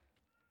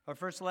Our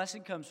first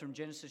lesson comes from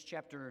Genesis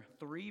chapter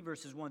 3,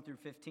 verses 1 through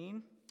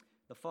 15,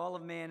 the fall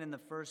of man and the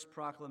first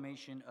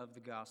proclamation of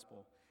the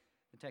gospel.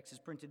 The text is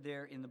printed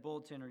there in the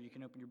bulletin, or you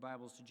can open your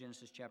Bibles to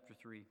Genesis chapter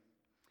 3.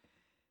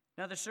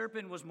 Now the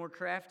serpent was more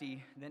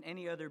crafty than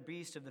any other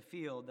beast of the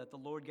field that the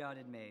Lord God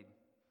had made.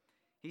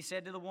 He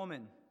said to the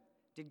woman,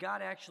 "Did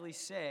God actually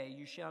say,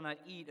 'You shall not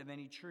eat of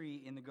any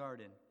tree in the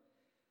garden'?"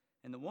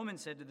 And the woman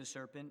said to the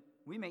serpent,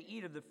 "We may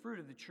eat of the fruit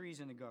of the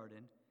trees in the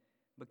garden.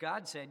 But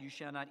God said, 'You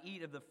shall not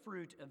eat of the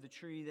fruit of the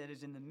tree that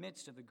is in the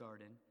midst of the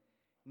garden,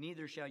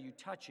 neither shall you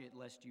touch it,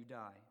 lest you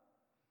die.'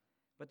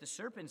 But the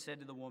serpent said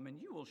to the woman,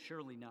 'You will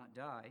surely not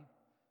die.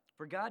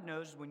 For God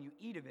knows when you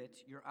eat of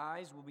it, your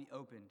eyes will be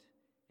opened,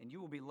 and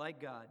you will be like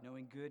God,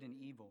 knowing good and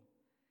evil.'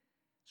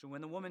 So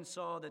when the woman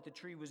saw that the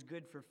tree was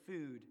good for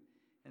food,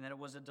 and that it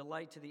was a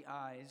delight to the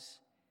eyes,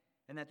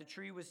 and that the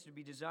tree was to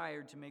be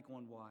desired to make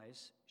one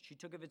wise, she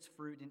took of its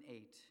fruit and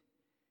ate.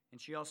 And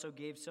she also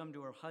gave some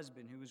to her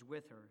husband who was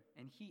with her,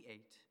 and he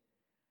ate.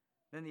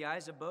 Then the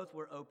eyes of both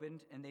were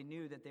opened, and they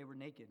knew that they were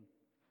naked.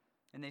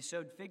 And they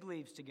sewed fig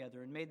leaves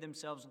together and made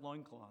themselves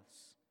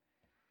loincloths.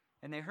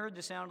 And they heard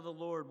the sound of the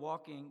Lord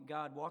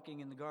God walking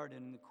in the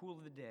garden in the cool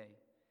of the day.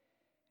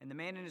 And the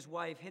man and his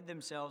wife hid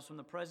themselves from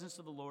the presence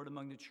of the Lord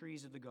among the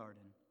trees of the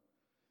garden.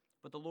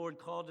 But the Lord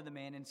called to the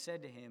man and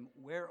said to him,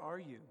 'Where are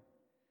you?'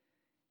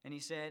 And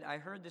he said, 'I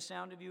heard the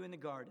sound of you in the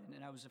garden,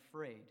 and I was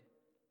afraid,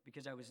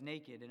 because I was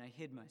naked, and I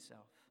hid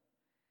myself.'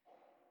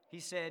 He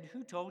said,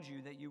 'Who told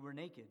you that you were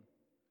naked?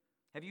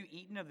 Have you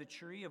eaten of the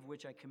tree of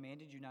which I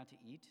commanded you not to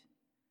eat?'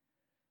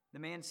 The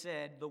man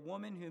said, 'The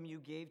woman whom you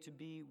gave to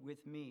be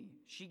with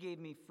me, she gave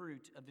me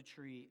fruit of the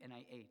tree, and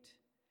I ate.'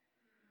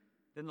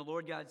 Then the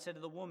Lord God said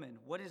to the woman,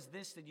 'What is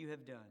this that you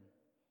have done?'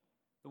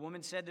 The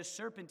woman said, 'The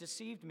serpent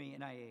deceived me,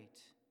 and I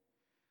ate.'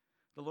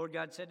 The Lord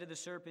God said to the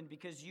serpent,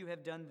 'Because you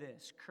have done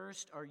this,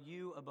 cursed are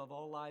you above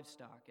all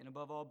livestock and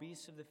above all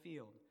beasts of the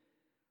field.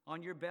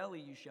 On your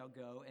belly you shall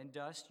go, and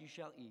dust you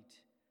shall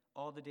eat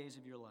all the days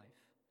of your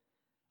life.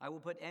 I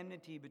will put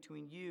enmity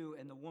between you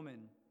and the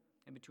woman,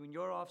 and between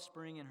your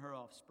offspring and her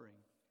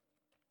offspring.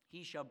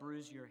 He shall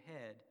bruise your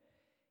head,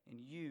 and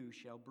you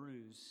shall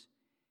bruise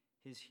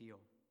his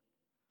heel.'"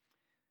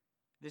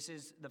 This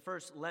is the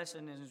first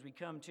lesson, and as we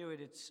come to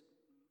it, it's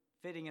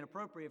fitting and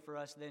appropriate for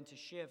us then to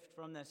shift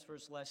from this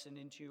first lesson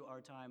into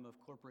our time of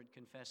corporate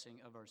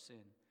confessing of our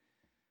sin.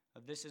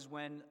 This is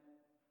when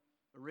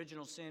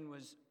original sin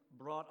was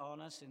brought on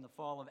us in the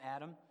fall of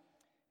Adam,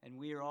 and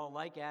we are all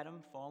like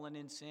Adam, fallen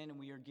in sin, and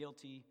we are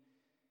guilty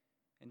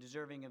and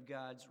deserving of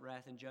God's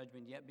wrath and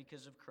judgment. Yet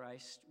because of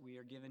Christ, we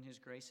are given his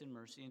grace and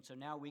mercy, and so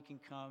now we can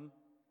come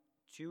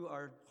to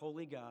our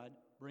holy God,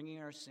 bringing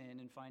our sin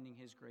and finding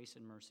his grace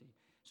and mercy.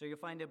 So you'll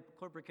find a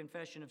corporate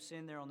confession of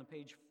sin there on the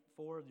page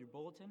 4 of your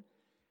bulletin.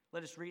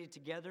 Let us read it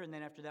together, and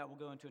then after that we'll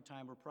go into a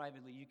time where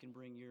privately you can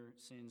bring your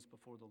sins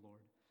before the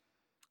Lord.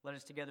 Let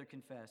us together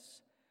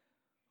confess.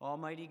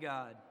 Almighty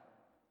God,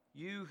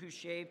 you who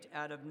shaped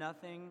out of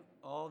nothing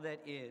all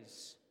that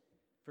is,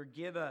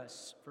 forgive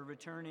us for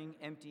returning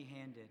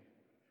empty-handed.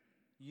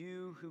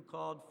 You who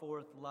called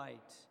forth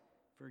light,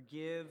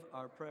 forgive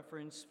our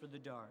preference for the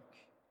dark.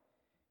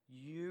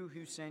 You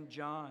who sent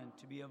John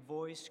to be a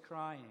voice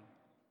crying,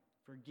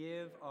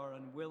 forgive our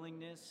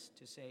unwillingness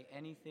to say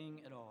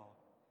anything at all.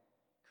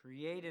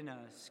 Create in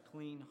us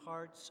clean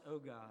hearts, O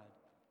God,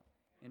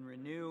 and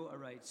renew a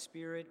right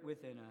spirit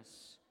within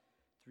us,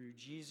 through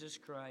Jesus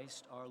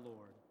Christ our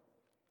Lord.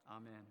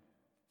 Amen.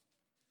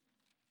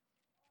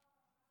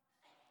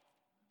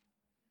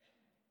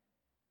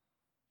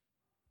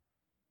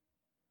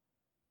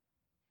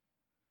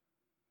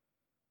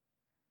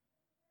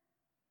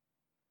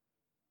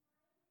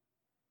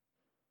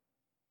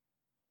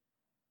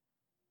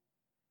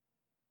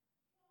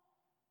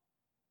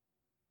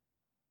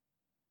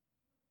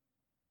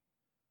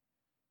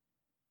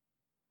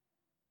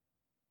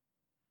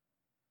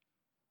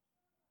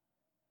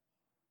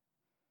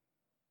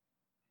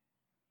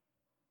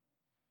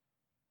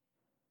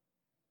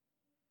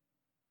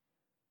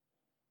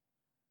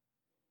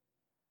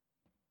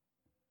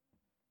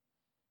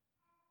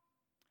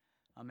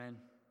 Amen.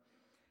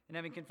 And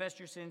having confessed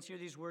your sins, hear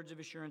these words of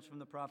assurance from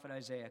the prophet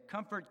Isaiah.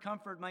 "Comfort,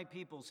 comfort my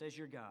people, says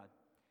your God.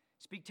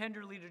 Speak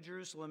tenderly to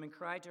Jerusalem and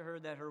cry to her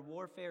that her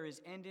warfare is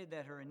ended,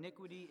 that her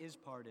iniquity is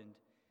pardoned,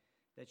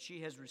 that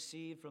she has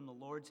received from the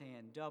Lord's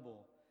hand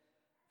double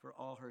for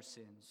all her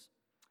sins."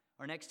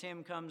 Our next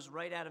hymn comes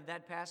right out of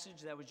that passage.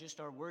 That was just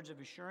our words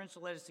of assurance. So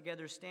let us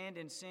together stand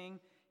and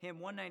sing hymn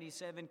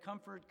 197,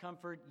 "Comfort,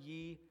 Comfort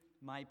Ye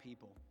My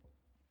People."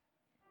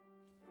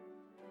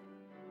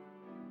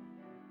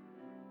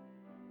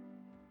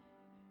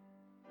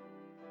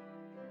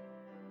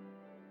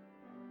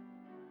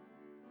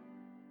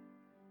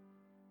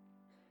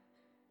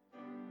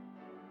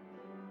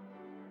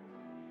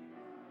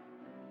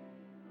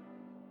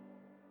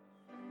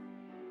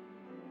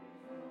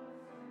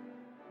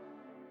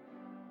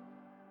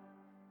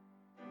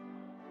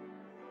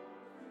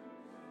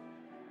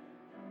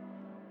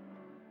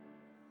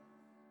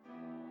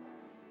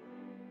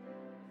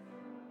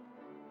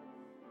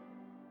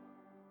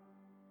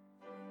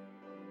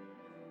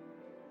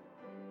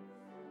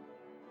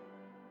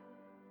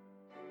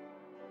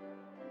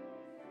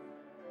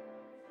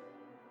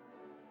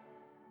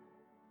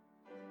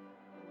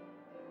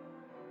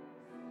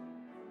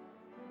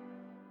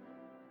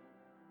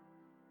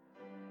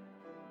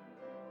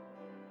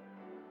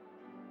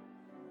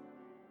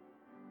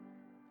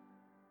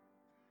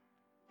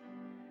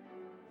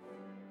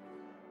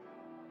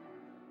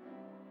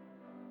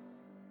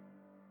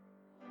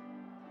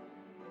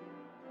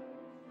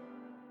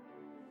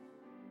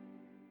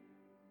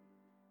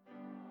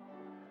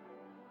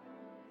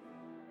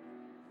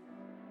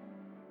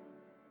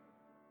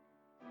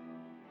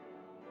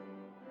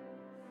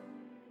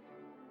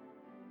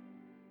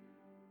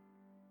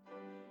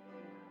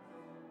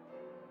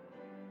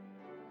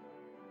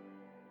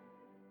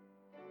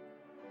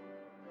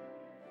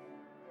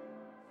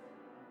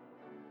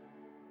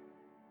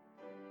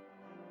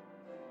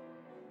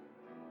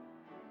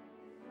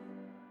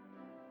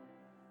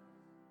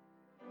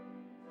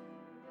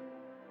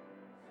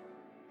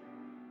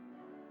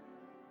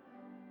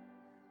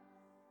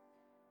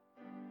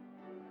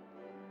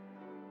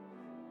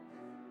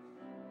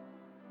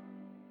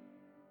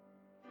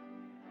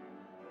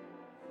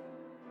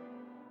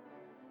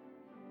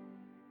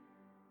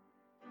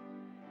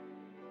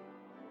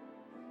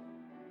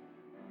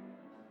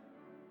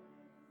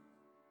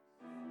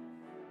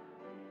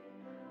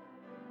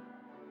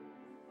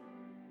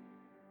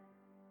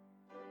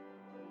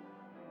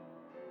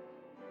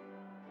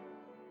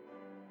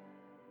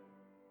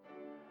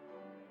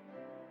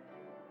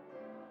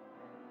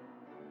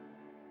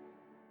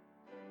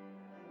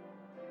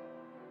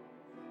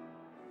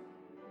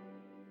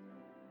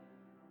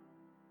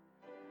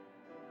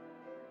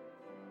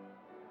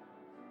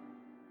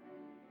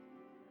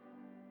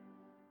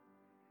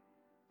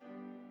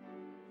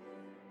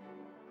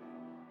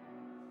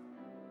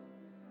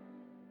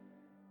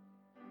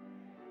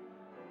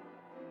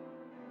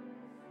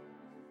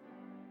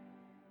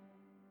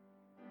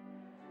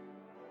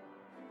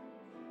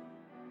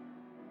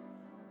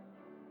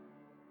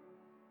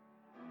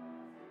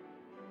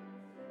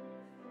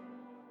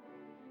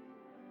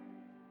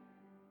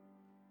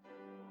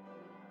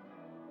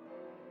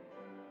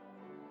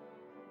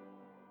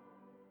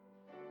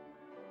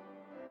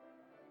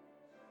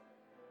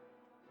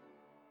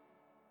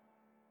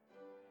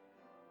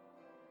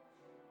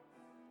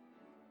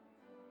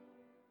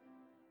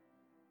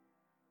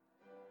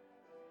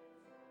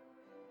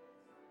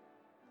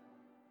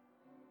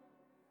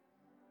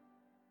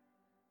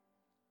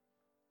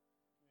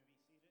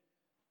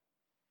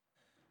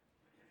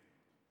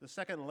 The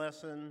second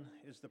lesson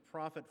is the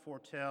prophet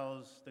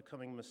foretells the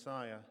coming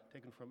Messiah,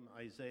 taken from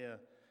Isaiah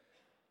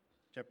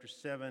chapter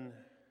 7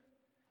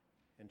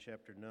 and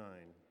chapter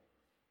 9.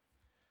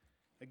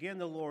 Again,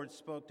 the Lord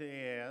spoke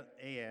to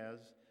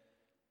Ahaz,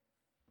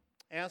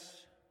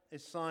 "Ask a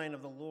sign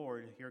of the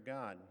Lord your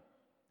God.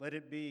 Let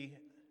it be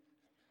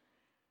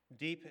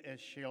deep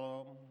as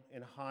Sheol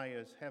and high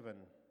as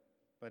heaven."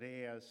 But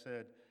Ahaz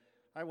said,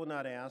 "I will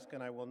not ask,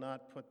 and I will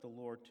not put the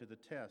Lord to the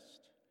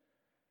test."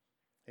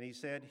 And he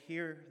said,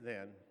 "Hear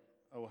then,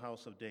 O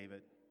house of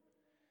David,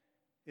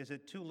 is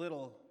it too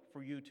little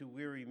for you to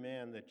weary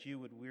man that you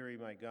would weary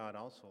my God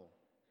also?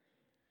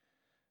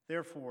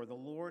 Therefore, the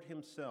Lord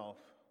himself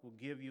will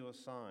give you a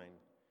sign.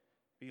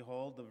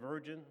 Behold, the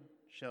virgin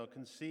shall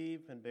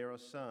conceive and bear a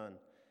son,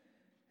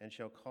 and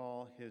shall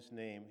call his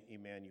name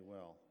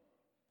Emmanuel.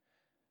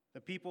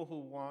 The people who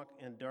walk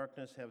in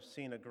darkness have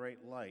seen a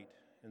great light,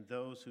 and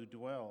those who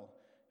dwell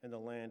in the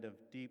land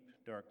of deep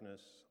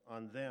darkness,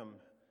 on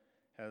them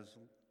has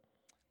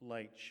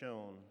light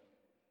shone.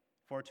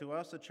 For to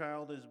us a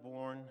child is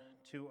born,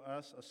 to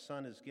us a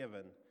son is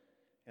given,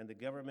 and the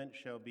government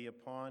shall be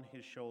upon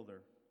his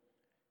shoulder,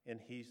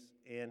 and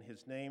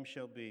his name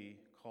shall be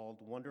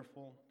called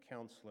Wonderful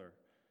Counselor,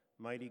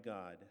 Mighty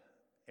God,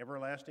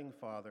 Everlasting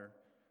Father,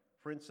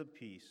 Prince of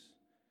Peace.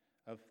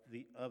 Of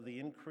the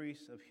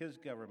increase of his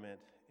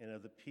government and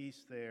of the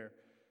peace there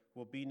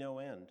will be no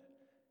end,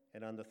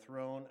 and on the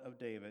throne of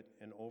David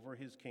and over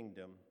his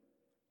kingdom,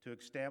 to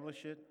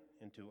establish it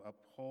and to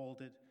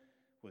uphold it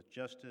with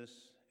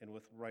justice and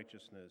with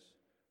righteousness,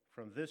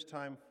 from this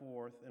time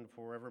forth and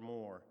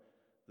forevermore.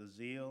 The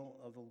zeal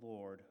of the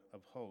Lord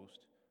of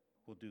hosts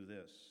will do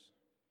this."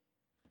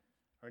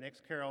 Our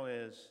next carol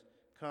is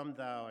 "Come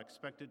Thou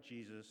Expected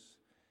Jesus."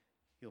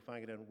 You'll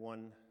find it in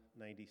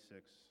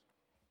 196.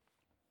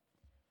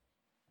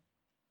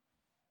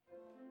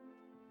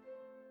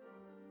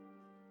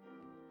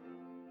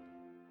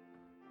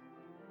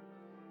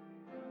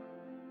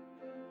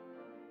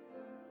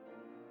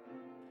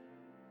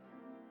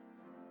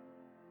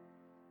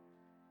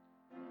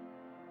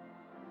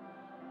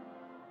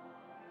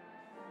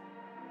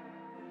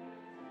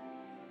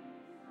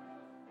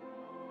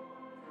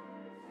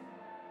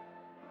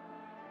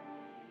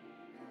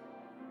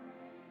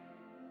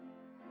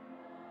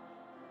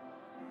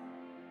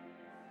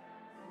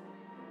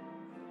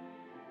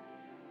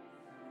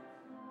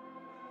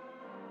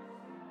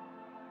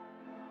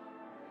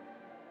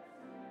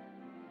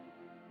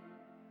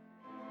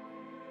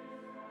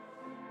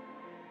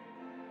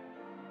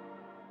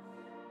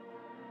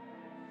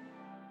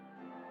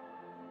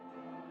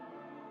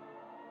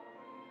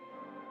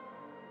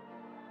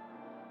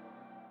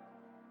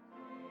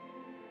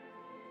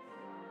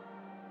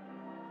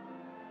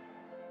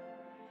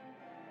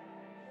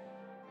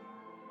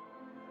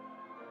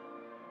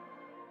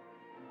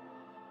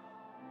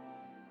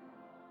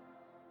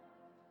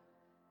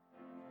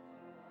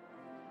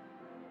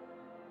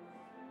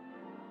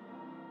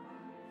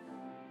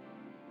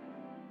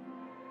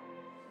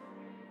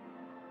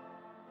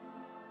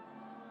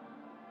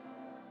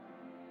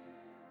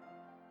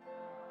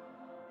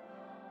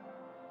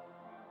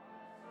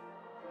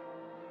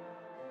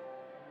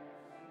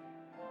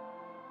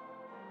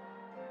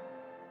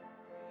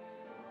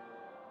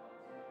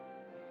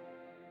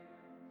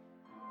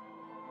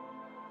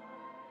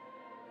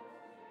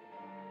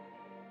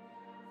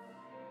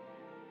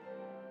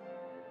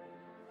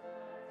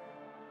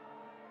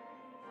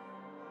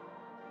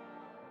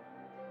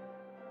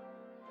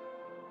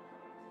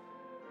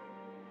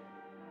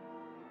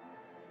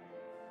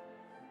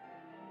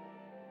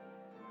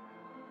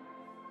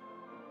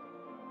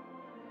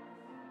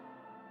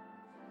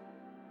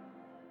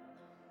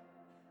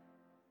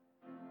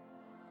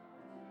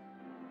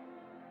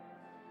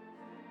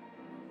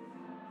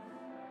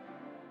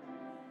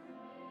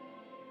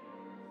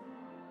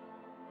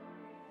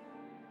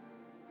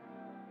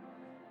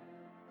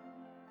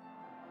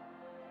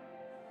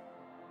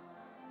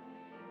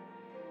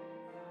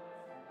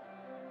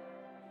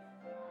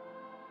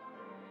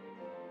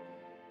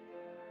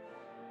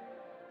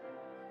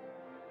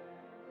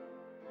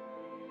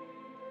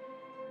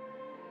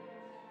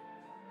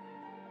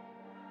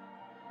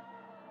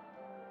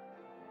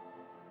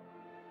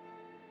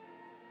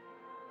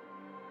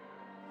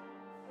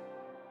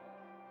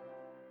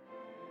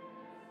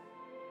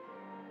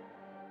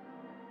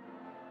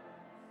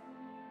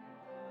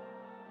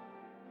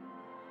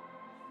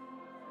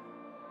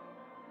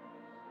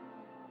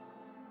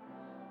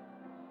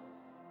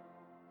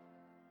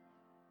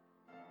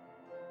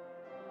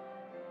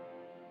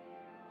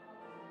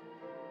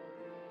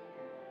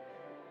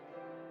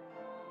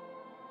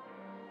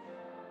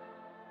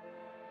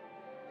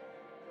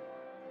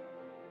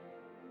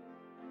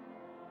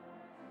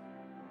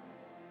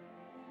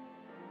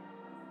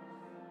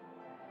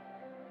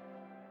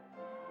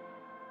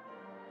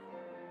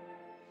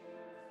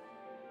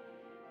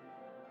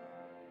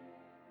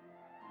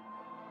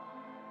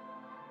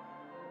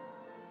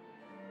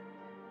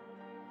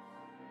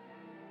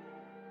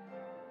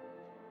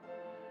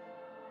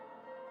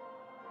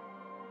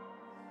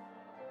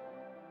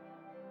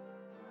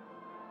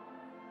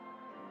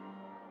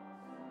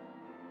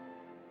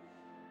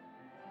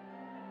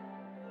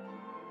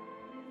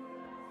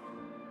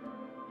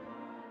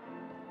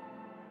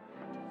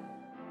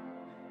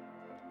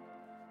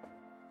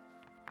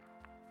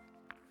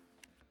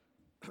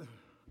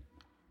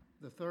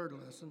 The third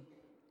lesson,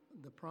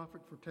 the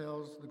prophet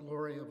foretells the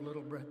glory of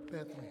little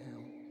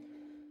Bethlehem,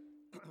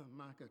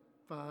 Micah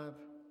 5,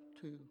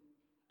 2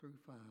 through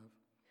 5.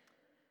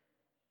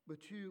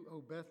 But you,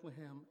 O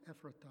Bethlehem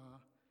Ephrathah,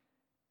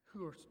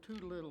 who are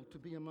too little to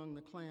be among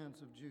the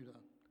clans of Judah,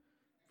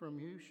 from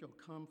you shall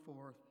come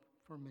forth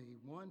for me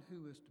one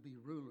who is to be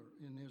ruler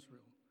in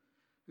Israel,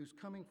 whose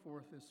coming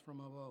forth is from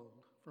of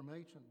old, from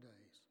ancient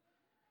days.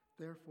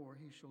 Therefore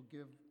he shall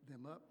give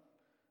them up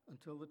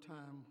until the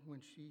time when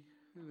she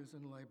who is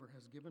in labor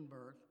has given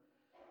birth.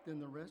 Then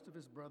the rest of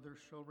his brothers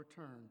shall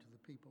return to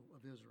the people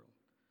of Israel.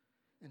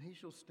 And he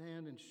shall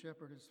stand and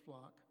shepherd his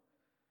flock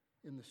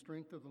in the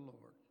strength of the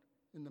Lord,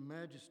 in the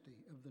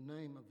majesty of the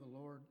name of the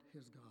Lord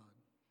his God.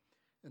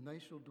 And they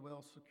shall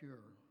dwell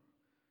secure.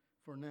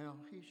 For now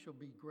he shall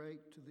be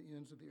great to the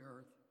ends of the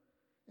earth,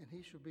 and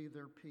he shall be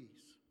their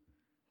peace.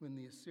 When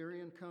the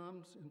Assyrian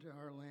comes into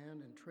our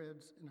land and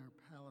treads in our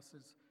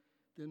palaces,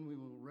 then we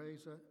will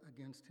raise up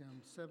against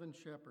him 7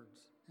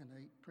 shepherds and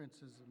 8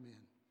 princes of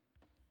men.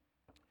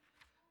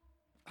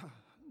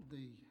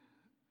 The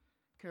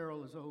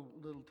carol is O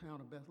Little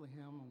Town of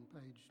Bethlehem on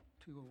page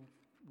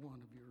 201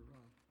 of your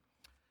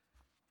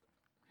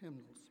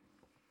hymnals.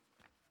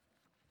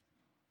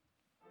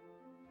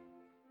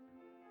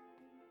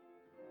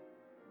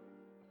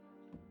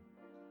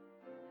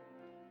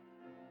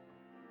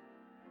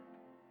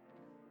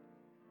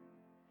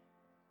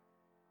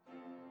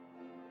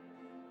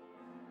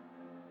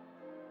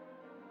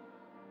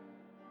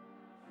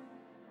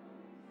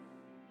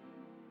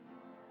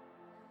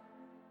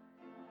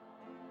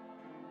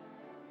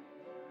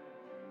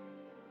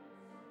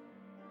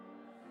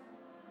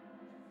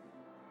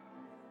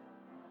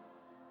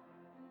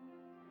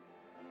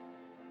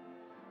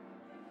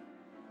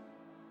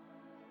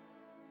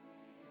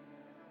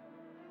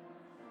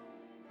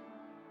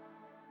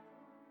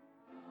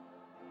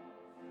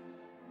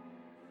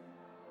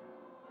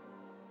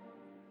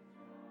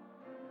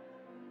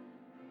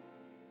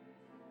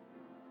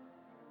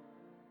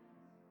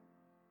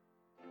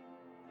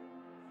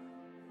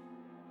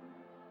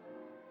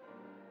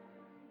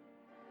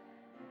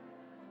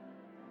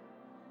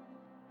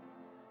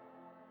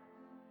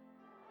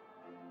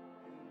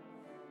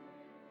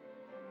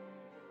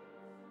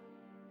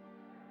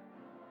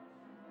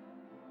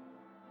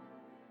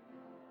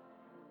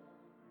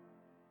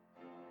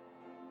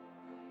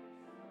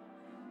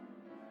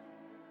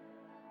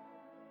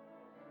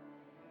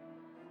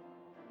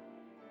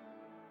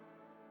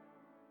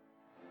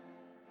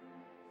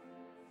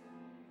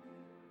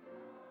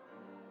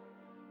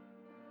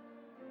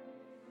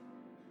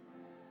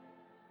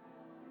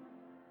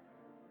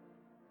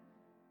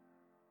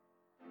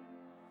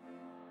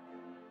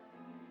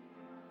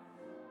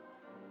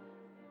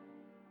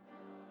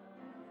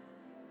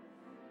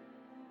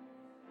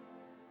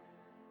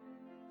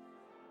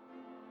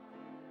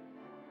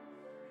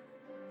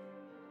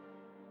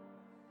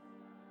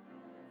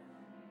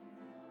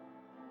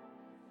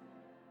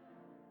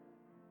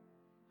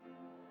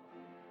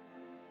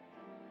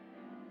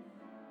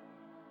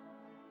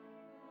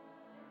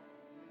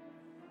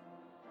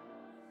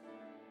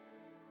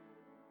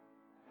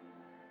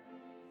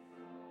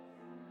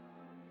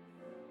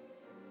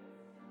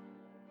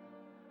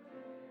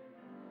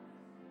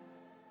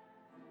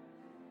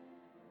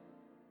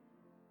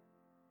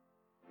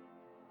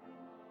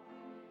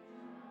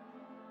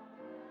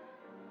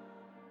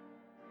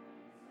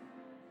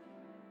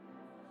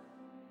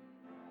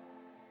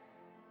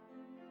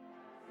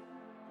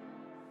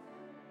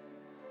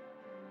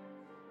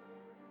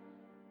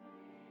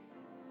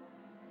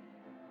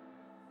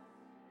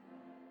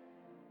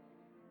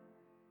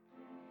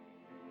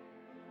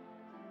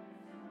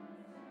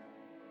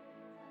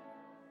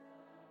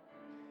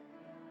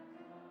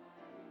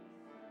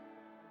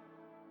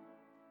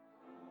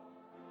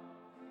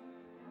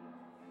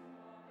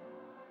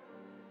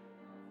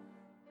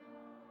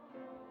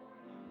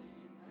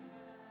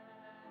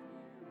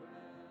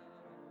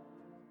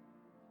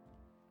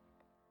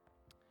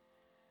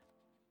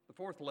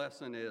 The fourth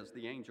lesson is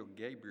the angel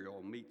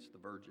Gabriel meets the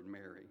Virgin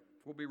Mary.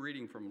 We'll be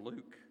reading from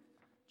Luke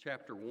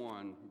chapter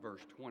 1,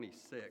 verse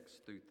 26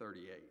 through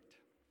 38.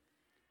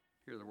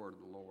 Hear the word of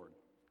the Lord.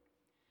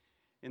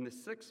 In the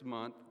 6th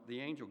month, the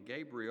angel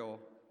Gabriel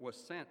was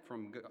sent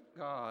from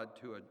God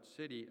to a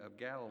city of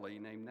Galilee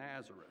named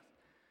Nazareth,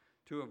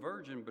 to a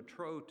virgin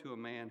betrothed to a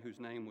man whose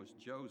name was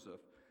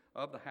Joseph,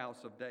 of the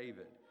house of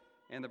David,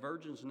 and the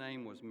virgin's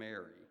name was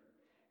Mary.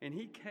 And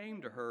he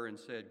came to her and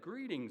said,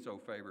 "Greetings, O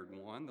favored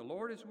one, the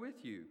Lord is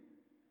with you."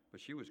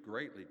 But she was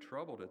greatly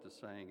troubled at the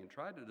saying and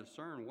tried to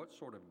discern what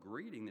sort of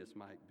greeting this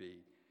might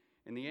be.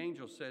 And the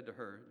angel said to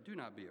her, "Do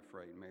not be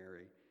afraid,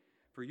 Mary,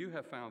 for you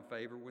have found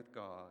favor with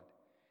God.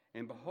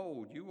 And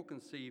behold, you will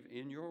conceive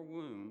in your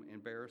womb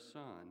and bear a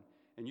son,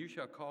 and you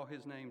shall call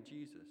his name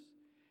Jesus.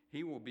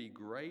 He will be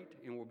great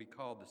and will be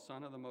called the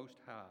Son of the Most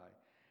High.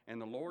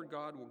 And the Lord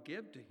God will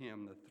give to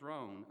him the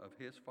throne of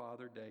his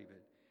father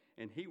David,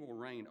 and he will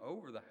reign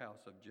over the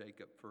house of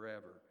Jacob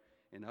forever,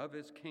 and of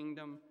his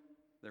kingdom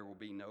there will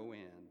be no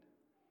end."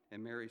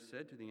 And Mary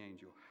said to the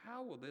angel,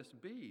 "How will this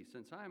be,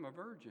 since I am a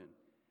virgin?"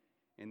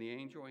 And the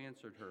angel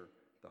answered her,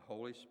 "The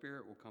Holy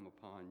Spirit will come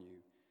upon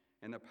you,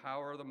 and the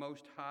power of the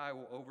Most High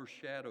will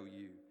overshadow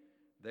you.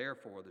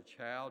 Therefore, the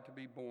child to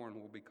be born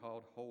will be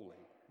called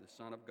Holy, the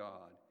Son of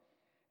God.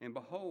 And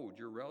behold,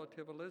 your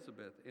relative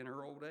Elizabeth, in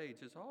her old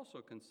age, has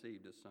also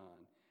conceived a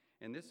son.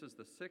 And this is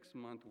the 6th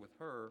month with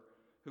her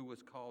who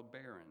was called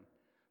barren.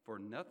 For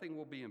nothing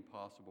will be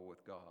impossible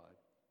with God."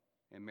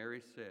 And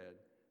Mary said,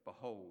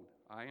 "Behold,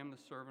 I am the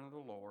servant of the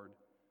Lord.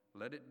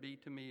 Let it be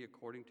to me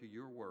according to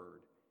your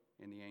word."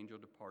 And the angel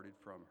departed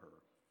from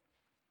her.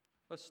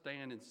 Let's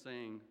stand and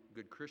sing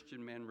 "Good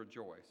Christian Men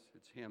Rejoice."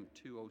 It's hymn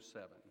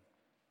 207.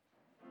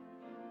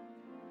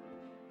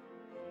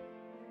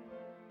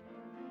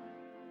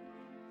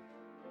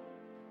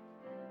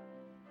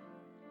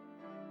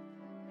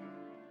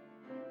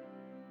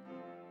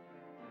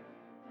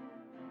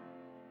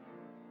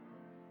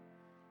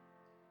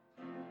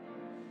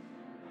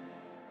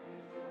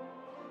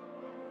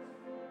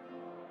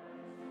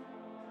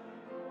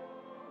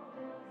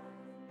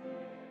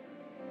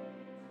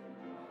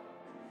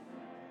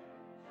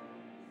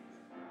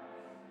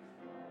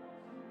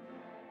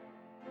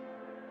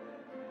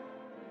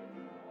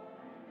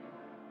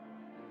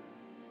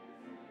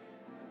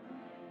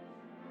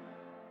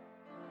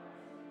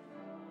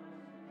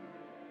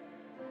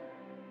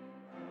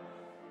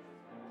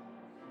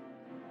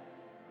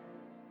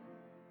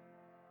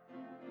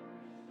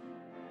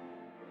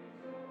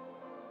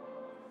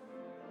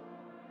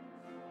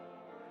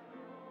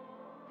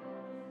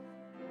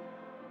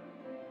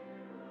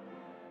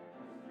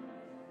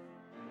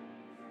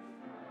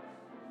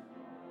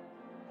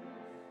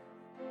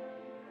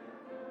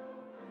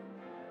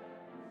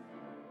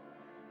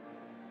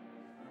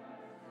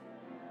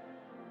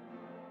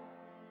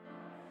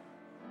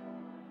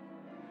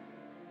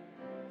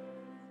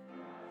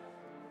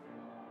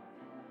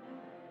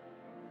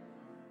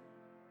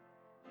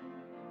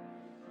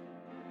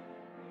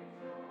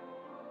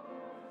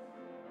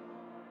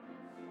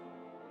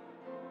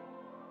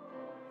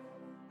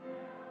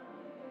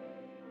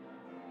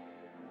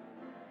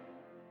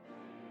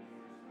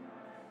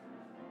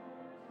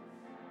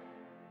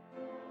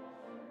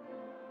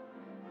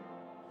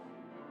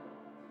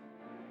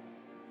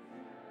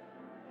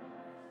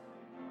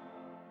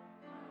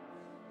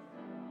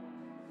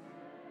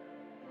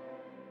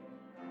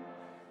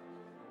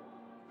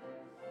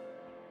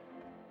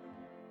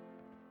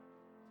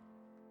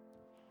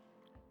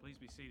 Please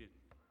be seated.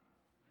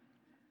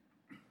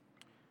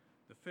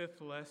 The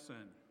 5th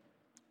lesson,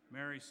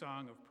 Mary's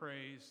Song of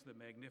Praise, the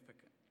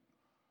Magnificat.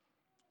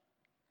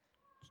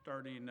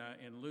 Starting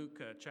in Luke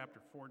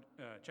chapter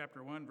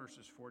 1,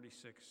 verses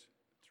 46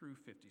 through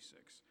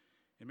 56.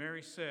 And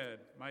Mary said,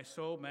 "My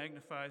soul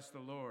magnifies the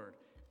Lord,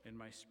 and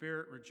my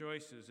spirit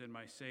rejoices in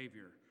my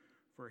Savior,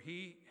 for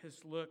he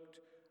has looked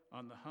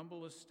on the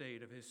humble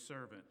estate of his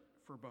servant.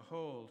 For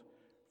behold,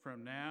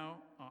 from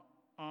now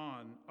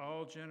on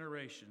all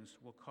generations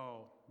will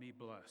call me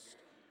blessed.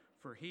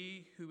 For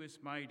he who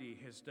is mighty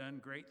has done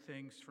great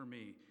things for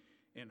me,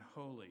 and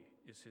holy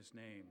is his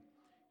name.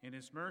 And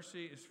his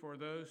mercy is for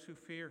those who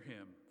fear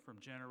him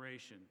from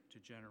generation to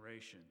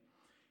generation.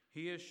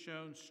 He has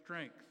shown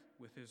strength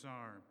with his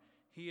arm.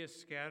 He has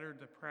scattered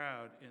the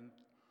proud in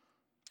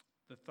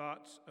the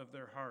thoughts of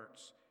their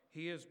hearts.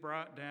 He has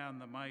brought down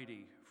the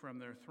mighty from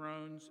their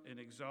thrones and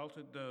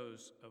exalted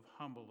those of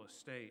humble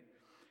estate.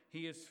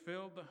 He has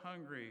filled the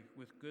hungry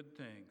with good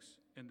things,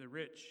 and the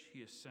rich he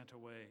has sent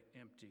away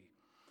empty.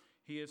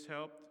 He has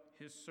helped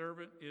his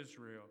servant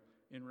Israel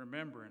in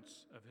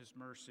remembrance of his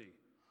mercy.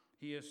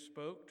 He has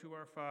spoke to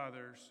our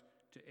fathers,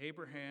 to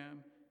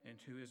Abraham, and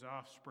to his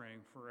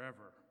offspring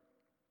forever."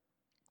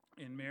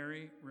 And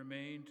Mary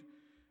remained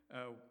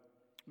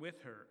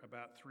with her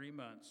about 3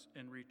 months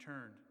and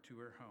returned to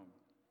her home.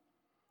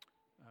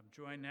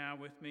 Join now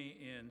with me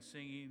in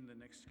singing the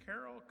next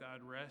carol,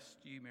 "God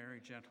Rest Ye Merry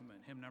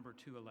Gentlemen," hymn number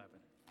 211.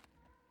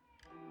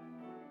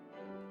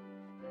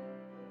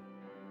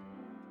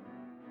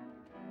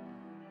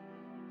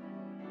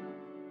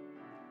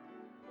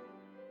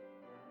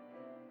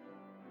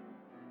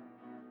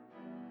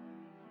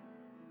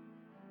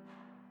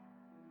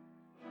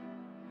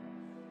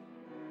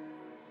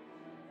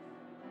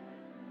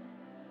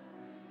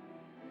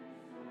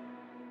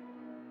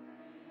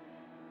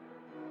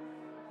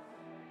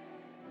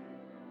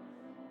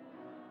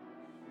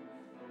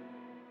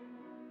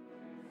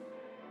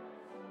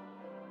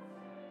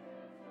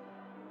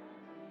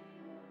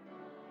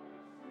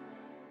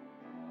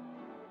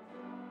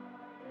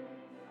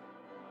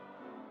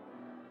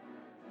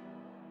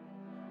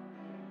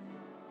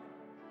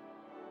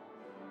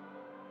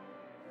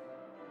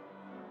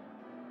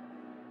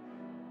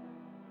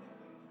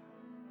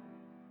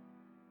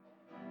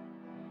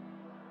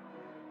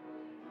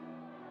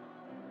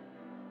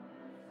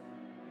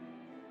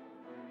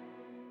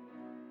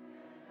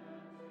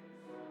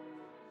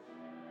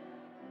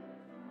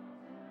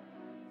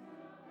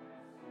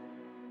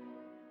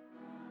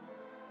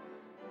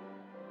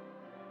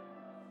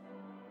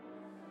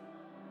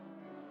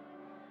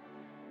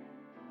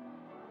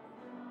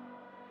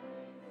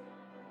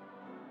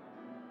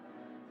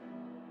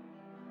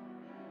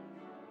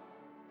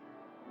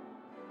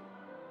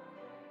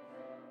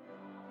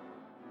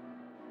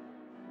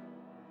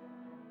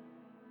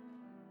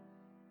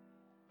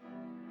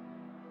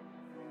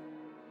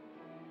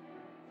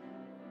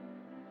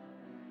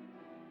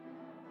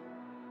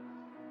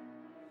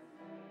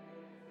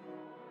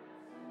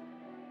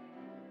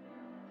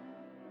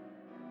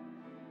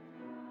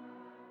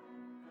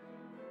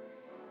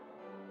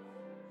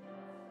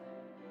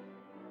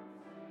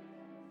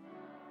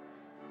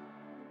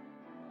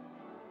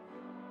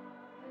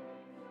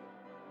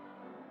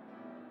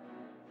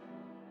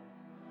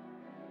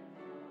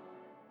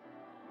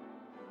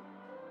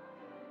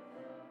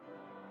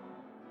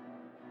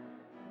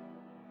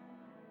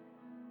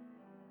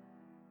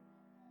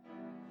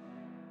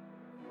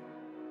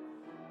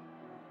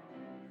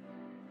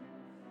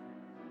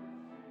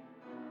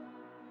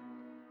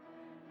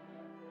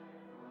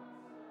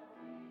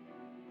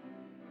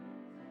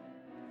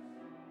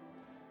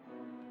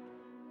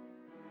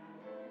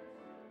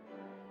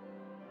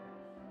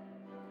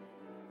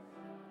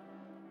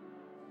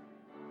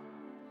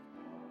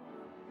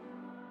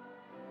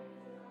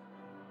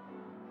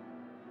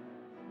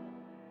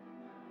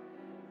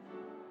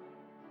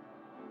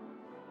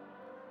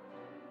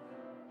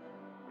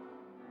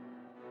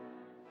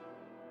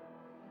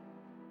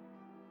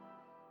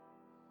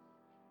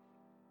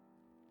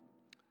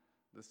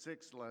 The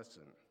sixth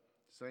lesson,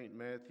 St.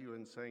 Matthew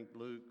and St.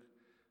 Luke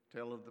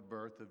tell of the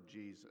birth of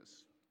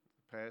Jesus.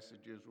 The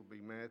passages will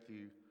be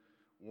Matthew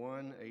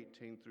 1,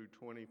 18 through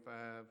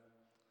 25,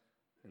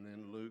 and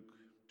then Luke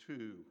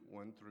 2,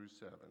 1 through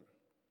 7.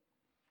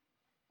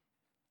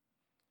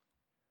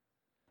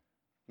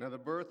 Now the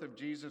birth of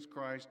Jesus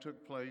Christ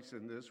took place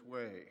in this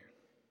way.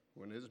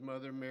 When his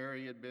mother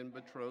Mary had been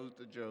betrothed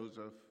to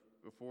Joseph,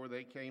 before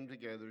they came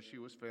together, she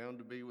was found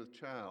to be with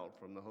child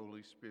from the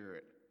Holy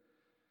Spirit.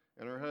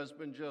 And her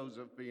husband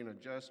Joseph, being a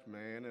just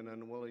man and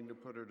unwilling to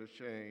put her to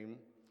shame,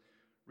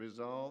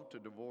 resolved to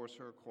divorce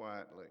her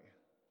quietly.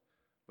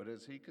 But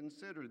as he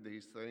considered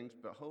these things,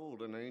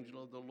 behold, an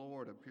angel of the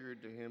Lord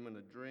appeared to him in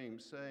a dream,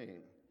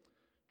 saying,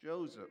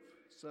 Joseph,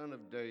 son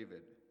of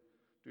David,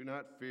 do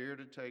not fear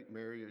to take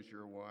Mary as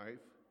your wife,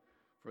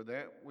 for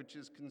that which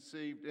is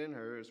conceived in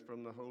her is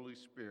from the Holy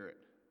Spirit.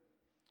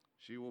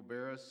 She will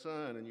bear a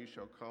son, and you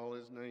shall call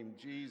his name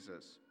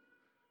Jesus,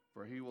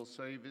 for he will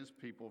save his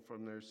people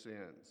from their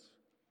sins.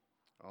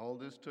 All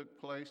this took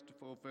place to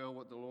fulfill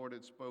what the Lord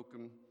had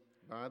spoken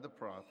by the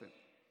prophet.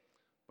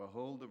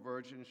 Behold, the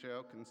virgin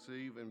shall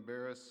conceive and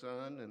bear a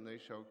son, and they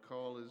shall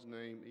call his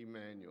name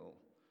Emmanuel,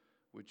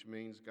 which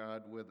means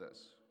God with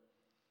us.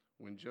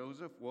 When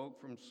Joseph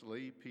woke from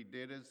sleep, he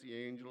did as the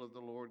angel of the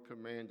Lord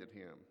commanded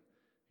him.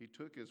 He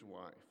took his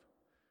wife,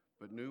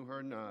 but knew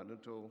her not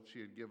until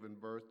she had given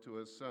birth to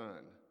a son,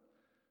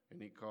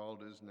 and he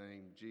called his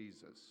name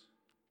Jesus.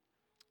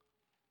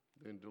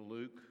 Then to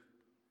Luke.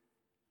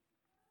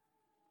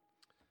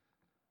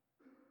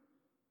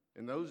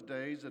 In those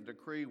days, a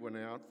decree went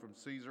out from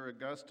Caesar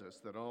Augustus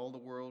that all the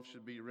world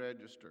should be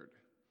registered.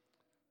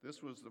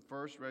 This was the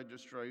first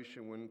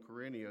registration when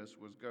Quirinius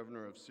was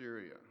governor of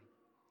Syria.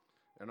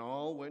 And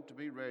all went to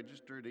be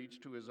registered,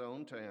 each to his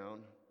own town.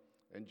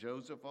 And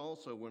Joseph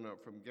also went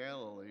up from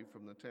Galilee,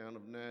 from the town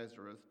of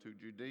Nazareth to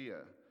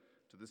Judea,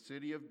 to the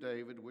city of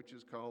David, which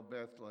is called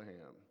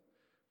Bethlehem,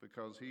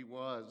 because he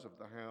was of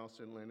the house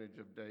and lineage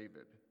of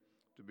David,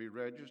 to be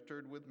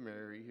registered with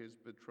Mary, his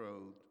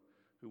betrothed,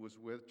 who was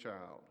with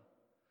child.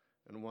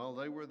 And while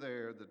they were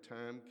there, the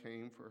time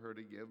came for her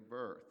to give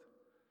birth.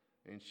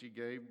 And she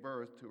gave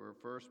birth to her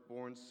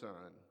firstborn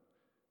son,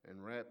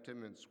 and wrapped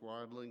him in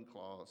swaddling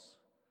cloths,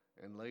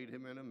 and laid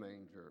him in a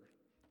manger,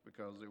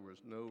 because there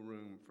was no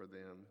room for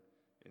them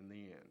in the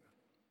inn.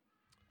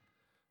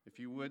 If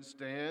you would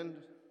stand,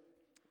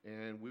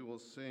 and we will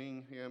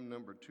sing hymn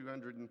number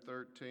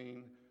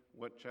 213,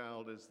 What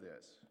Child Is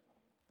This?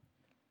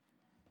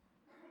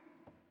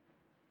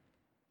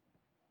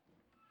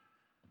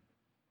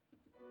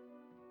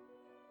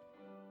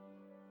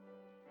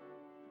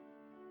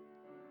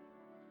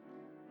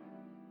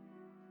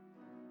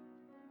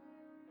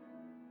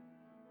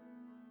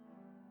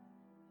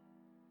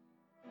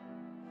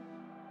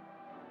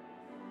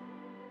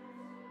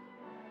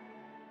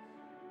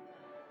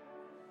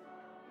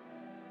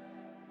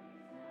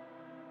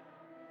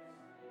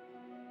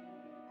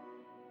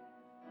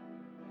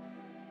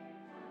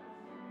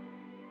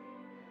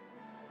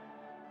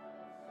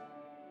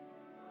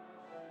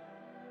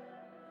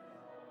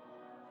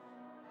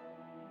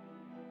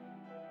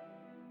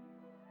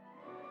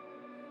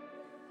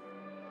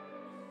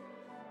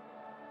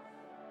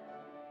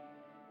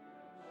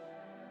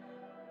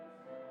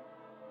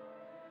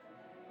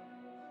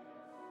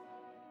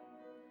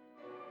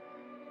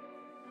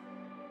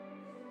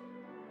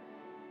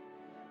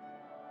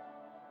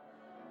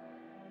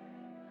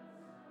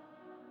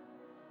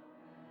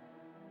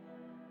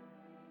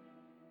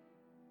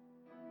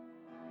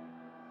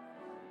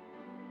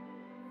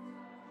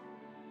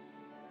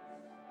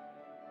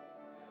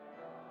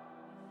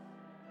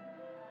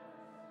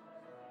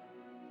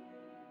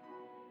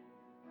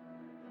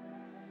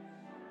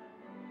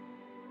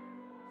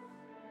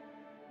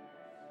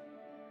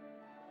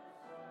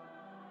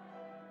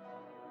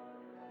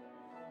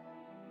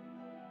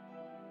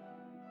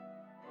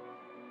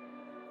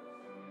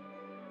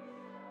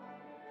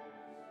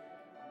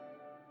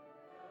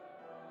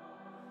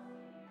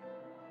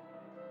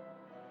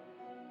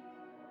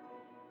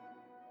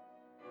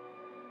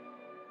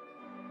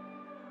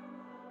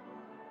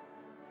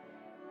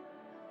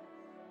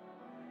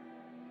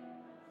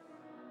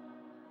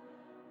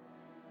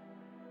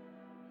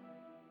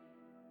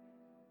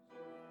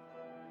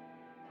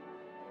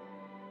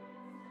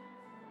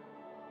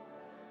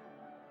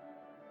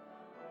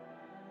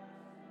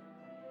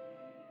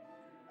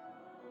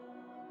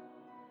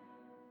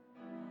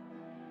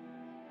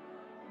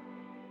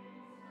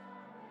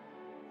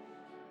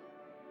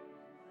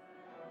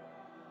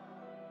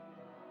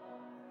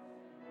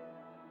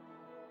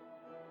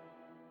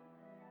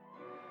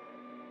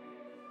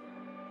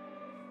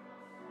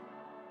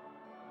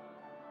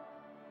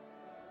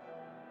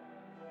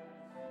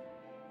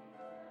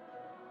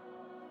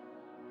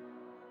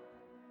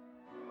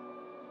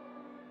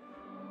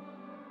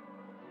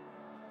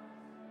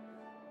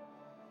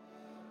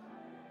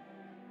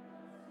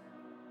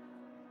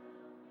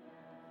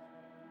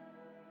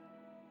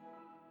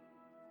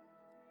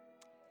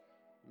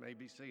 You may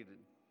be seated.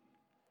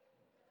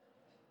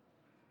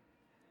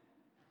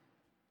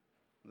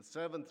 The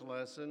seventh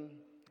lesson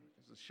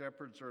is the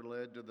shepherds are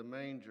led to the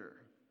manger.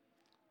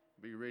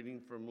 I'll be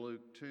reading from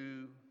Luke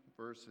 2,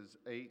 verses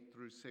 8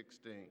 through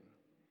 16.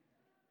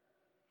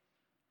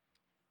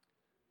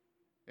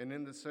 And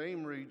in the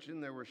same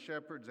region there were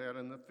shepherds out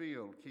in the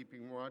field,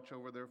 keeping watch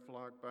over their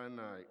flock by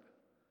night.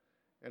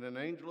 And an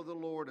angel of the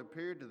Lord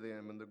appeared to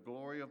them, and the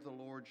glory of the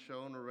Lord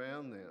shone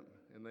around them,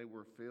 and they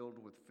were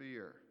filled with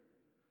fear.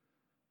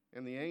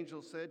 And the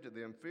angel said to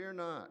them, "Fear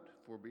not,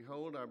 for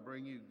behold, I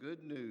bring you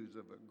good news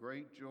of a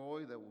great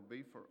joy that will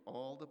be for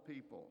all the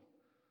people.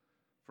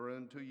 For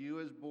unto you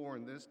is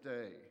born this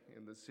day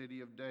in the city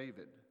of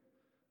David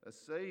a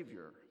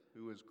Savior,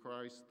 who is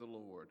Christ the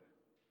Lord.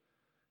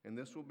 And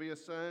this will be a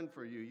sign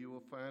for you. You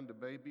will find a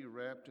baby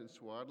wrapped in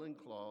swaddling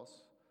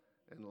cloths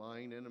and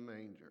lying in a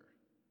manger."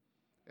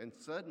 And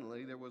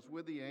suddenly there was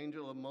with the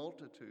angel a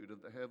multitude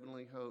of the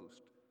heavenly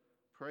host,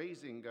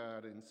 praising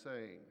God and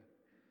saying,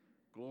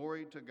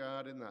 "Glory to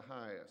God in the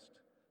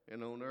highest,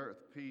 and on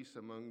earth peace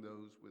among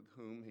those with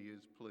whom he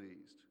is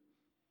pleased."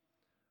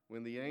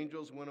 When the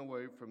angels went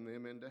away from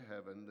them into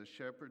heaven, the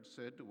shepherds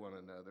said to one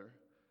another,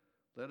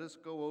 "Let us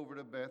go over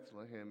to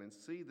Bethlehem and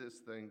see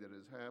this thing that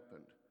has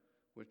happened,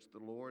 which the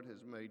Lord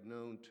has made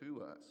known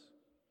to us."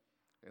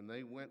 And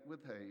they went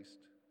with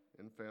haste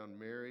and found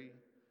Mary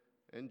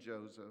and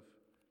Joseph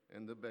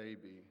and the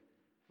baby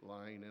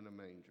lying in a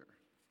manger.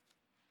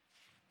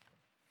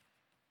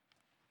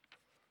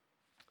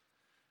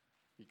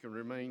 You can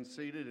remain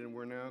seated, and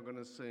we're now going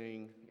to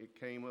sing "It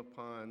Came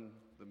Upon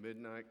the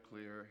Midnight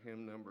Clear,"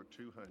 hymn number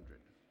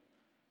 200.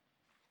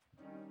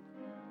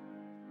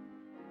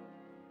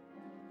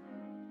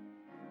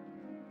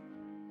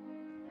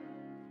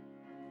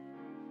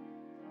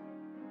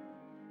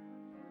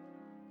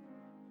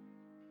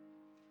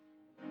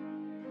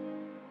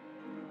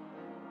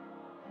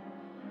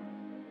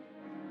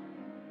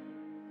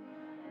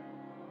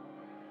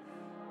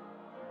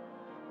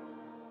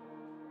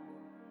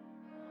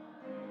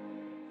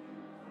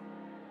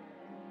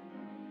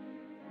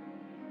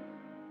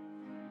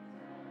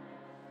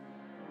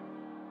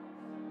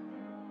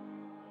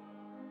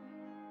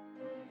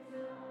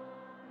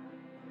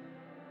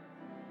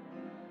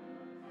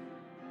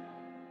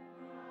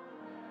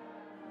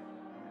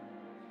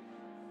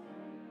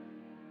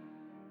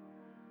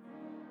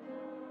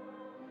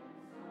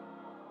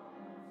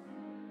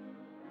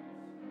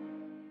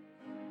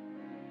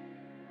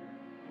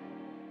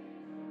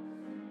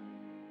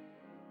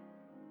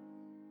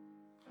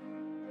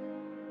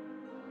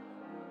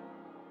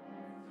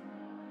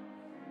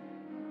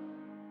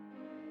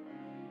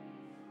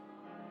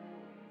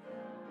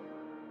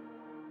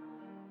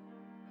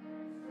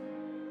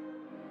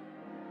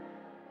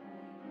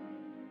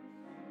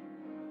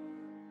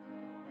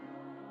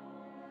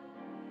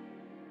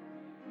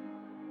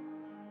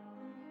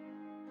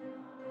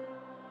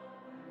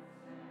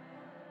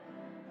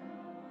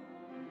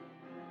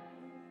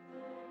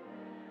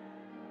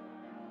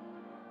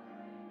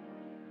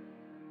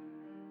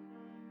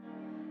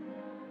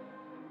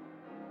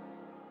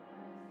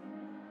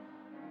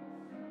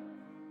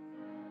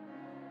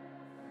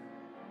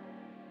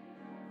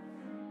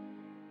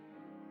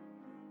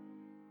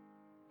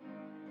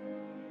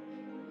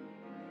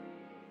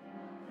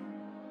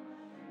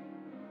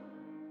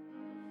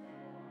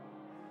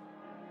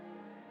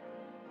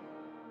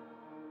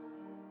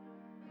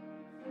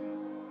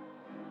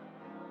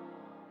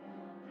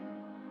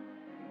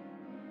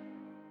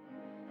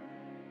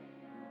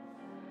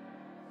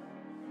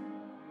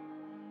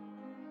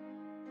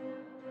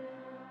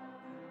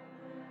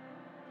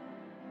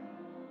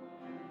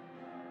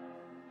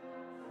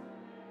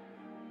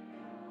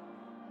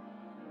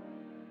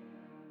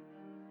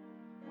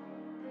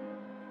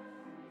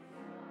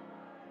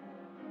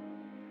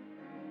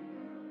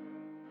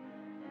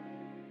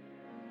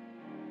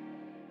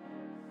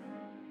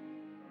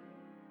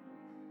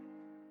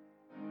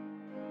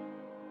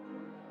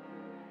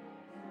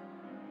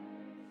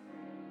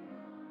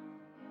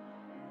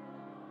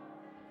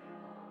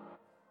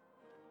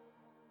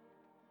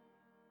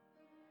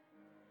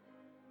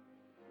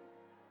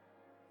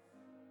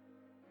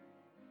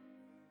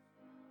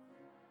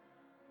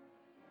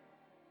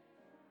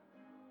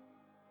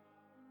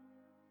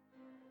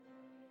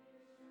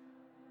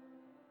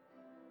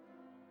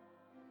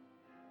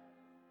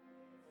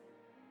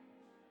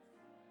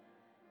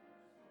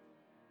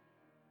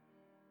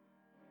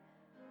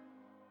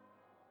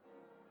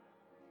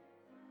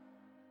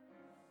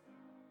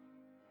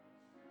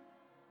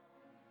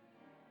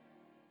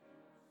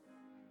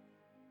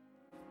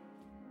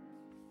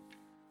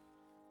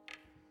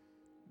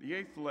 The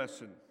eighth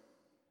lesson,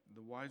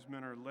 the wise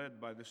men are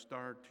led by the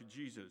star to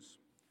Jesus.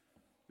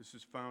 This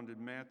is found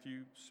in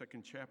Matthew,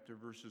 2nd chapter,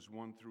 verses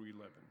 1 through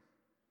 11.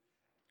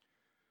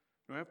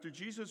 Now, after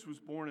Jesus was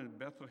born in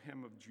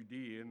Bethlehem of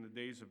Judea in the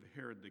days of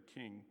Herod the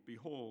king,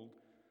 behold,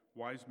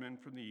 wise men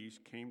from the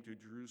east came to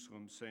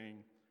Jerusalem,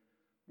 saying,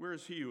 "Where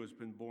is he who has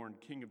been born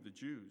King of the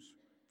Jews?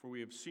 For we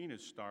have seen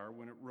his star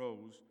when it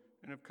rose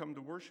and have come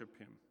to worship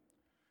him."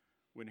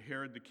 When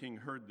Herod the king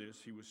heard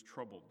this, he was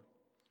troubled,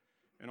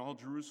 and all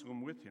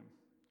Jerusalem with him.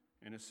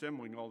 And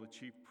assembling all the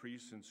chief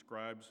priests and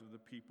scribes of the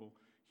people,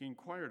 he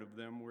inquired of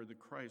them where the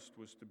Christ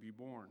was to be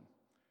born.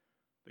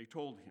 They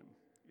told him,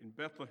 "In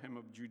Bethlehem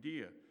of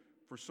Judea,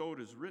 for so it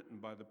is written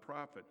by the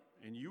prophet,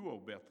 'And you, O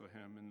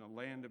Bethlehem, in the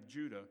land of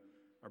Judah,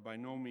 are by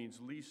no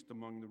means least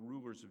among the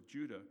rulers of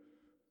Judah,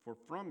 for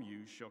from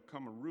you shall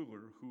come a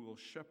ruler who will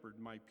shepherd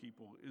my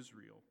people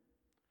Israel.'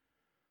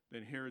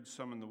 Then Herod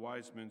summoned the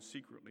wise men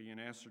secretly and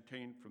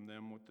ascertained from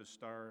them what time the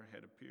star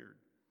had appeared.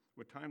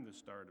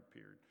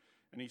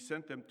 And he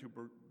sent them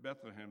to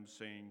Bethlehem,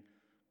 saying,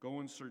 'Go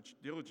and search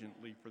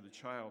diligently for the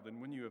child,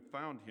 and when you have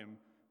found him,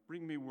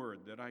 bring me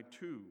word that I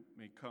too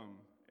may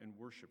come and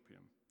worship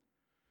him.'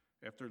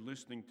 After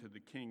listening to the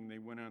king, they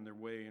went on their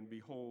way, and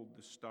behold,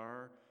 the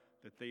star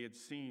that they had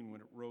seen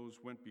when it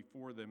rose went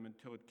before them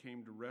until it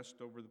came to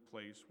rest over the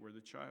place where the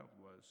child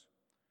was.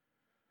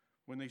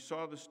 When they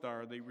saw the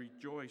star, they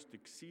rejoiced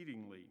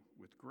exceedingly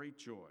with great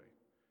joy.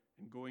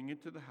 And going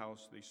into the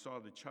house, they saw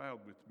the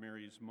child with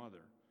Mary his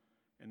mother,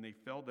 and they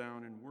fell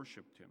down and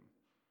worshipped him.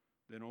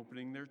 Then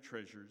opening their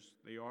treasures,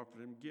 they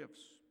offered him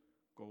gifts,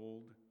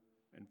 gold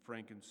and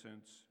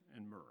frankincense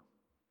and myrrh."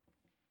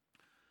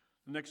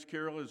 The next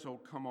carol is "O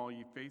Come All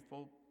Ye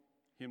Faithful,"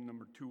 hymn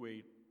number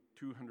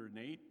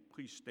 208.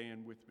 Please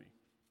stand with me.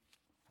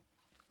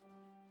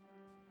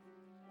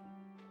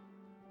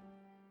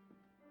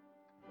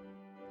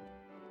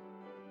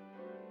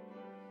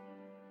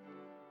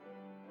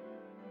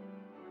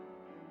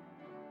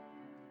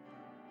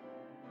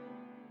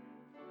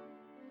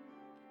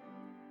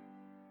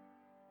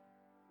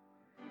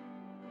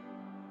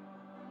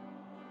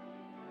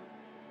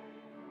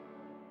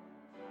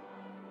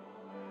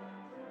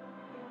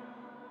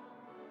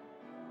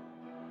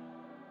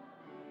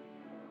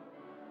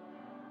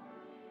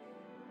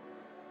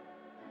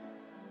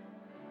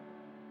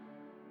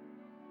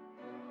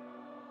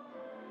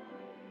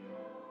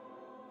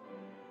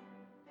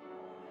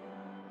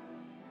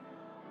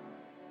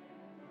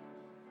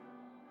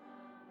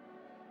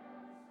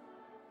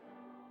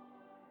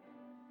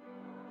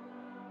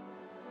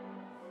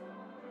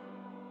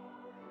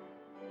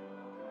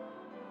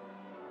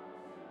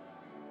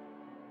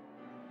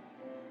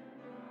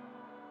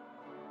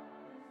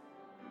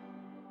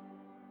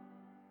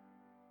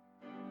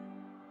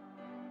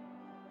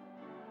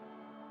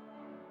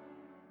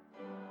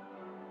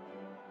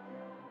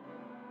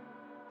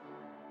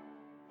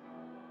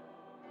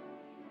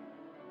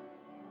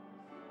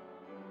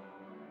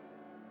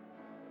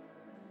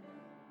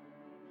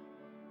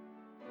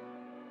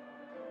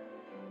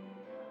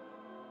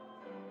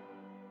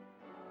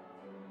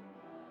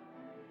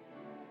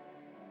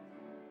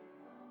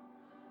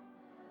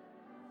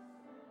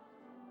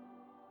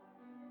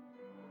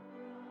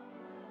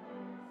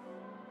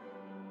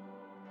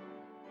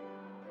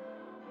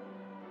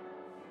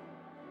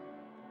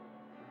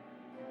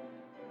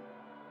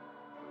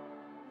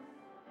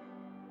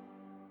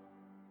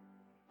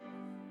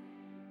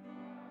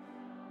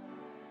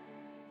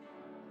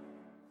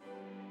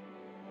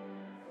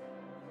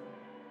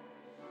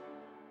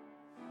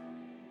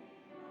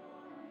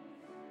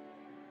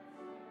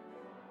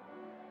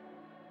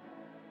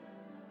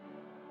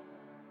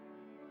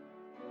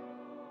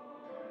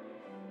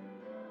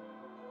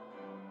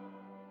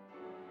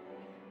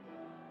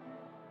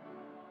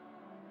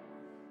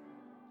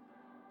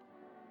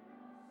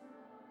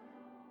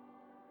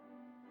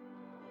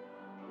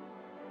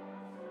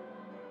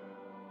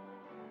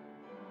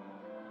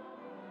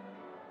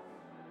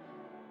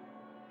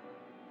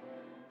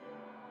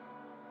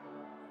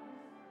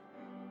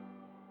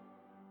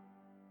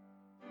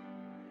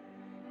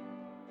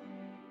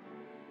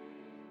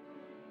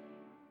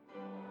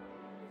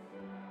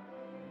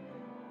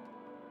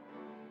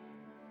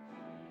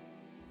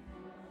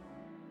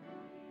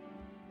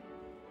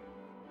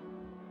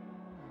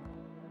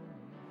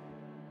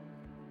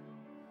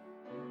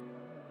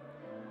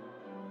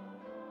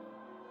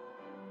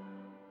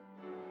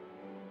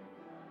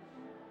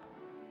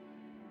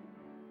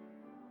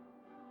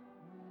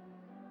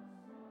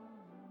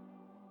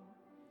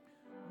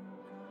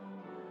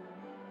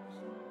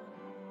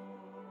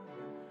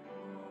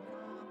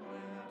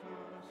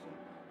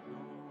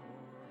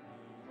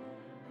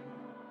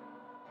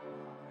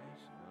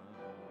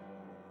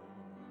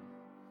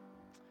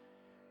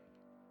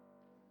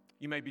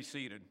 You may be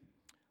seated.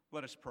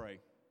 Let us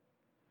pray.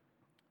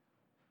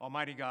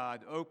 Almighty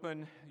God,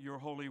 open your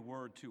holy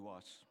word to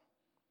us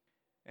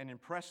and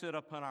impress it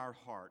upon our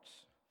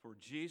hearts for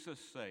Jesus'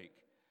 sake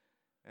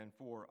and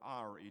for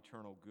our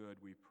eternal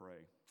good, we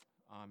pray.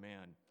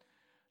 Amen.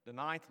 The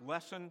ninth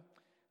lesson,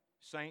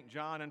 St.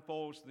 John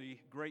unfolds the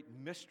great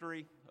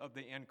mystery of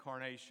the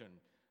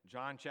Incarnation.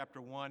 John chapter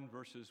 1,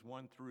 verses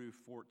 1 through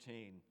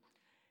 14.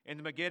 In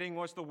the beginning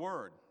was the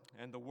Word,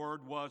 and the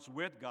Word was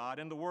with God,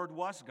 and the Word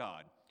was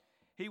God.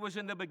 He was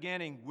in the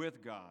beginning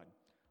with God.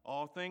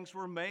 All things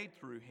were made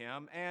through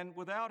him, and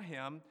without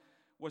him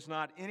was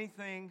not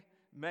anything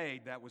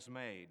made that was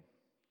made.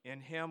 In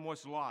him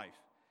was life,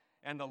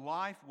 and the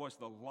life was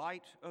the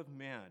light of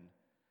men.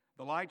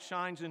 The light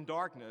shines in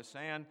darkness,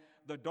 and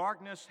the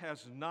darkness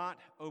has not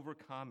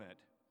overcome it.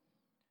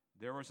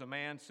 There was a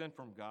man sent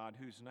from God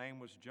whose name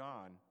was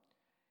John.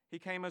 He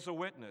came as a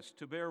witness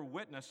to bear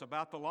witness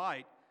about the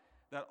light,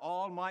 that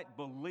all might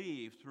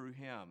believe through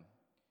him.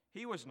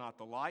 He was not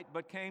the light,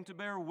 but came to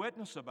bear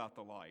witness about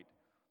the light.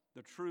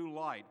 The true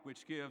light,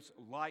 which gives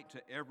light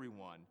to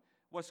everyone,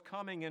 was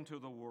coming into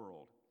the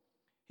world.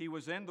 He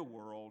was in the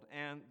world,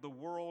 and the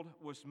world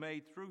was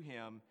made through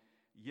him,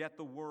 yet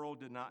the world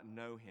did not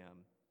know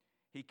him.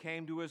 He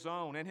came to his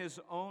own, and his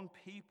own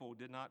people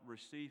did not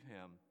receive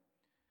him.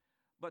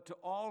 But to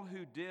all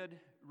who did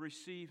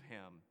receive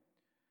him,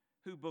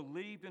 who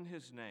believed in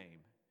his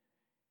name,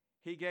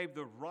 he gave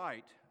the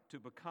right to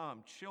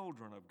become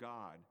children of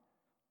God,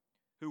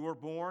 who were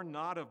born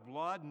not of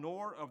blood,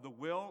 nor of the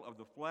will of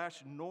the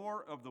flesh,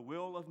 nor of the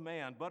will of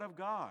man, but of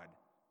God.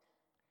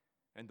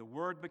 And the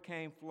Word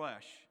became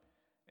flesh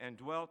and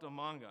dwelt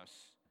among us,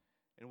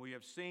 and we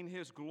have seen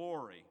his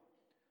glory,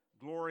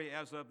 glory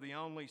as of the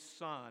only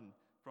Son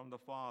from the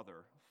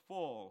Father,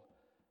 full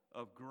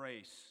of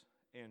grace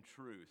and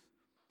truth.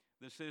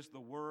 This is the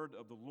word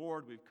of the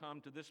Lord. We've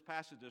come to this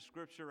passage of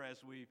Scripture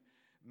as we've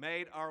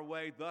made our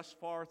way thus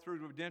far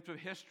through redemptive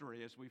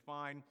history, as we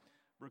find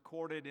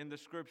recorded in the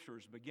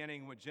Scriptures,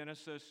 beginning with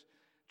Genesis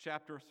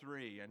chapter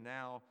 3, and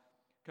now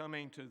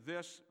coming to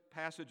this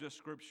passage of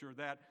Scripture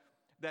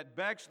that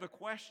begs the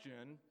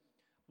question,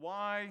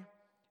 why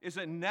is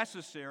it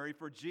necessary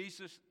for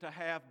Jesus to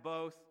have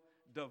both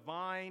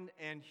divine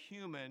and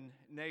human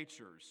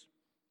natures?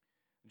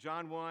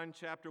 John 1,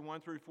 chapter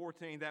 1 through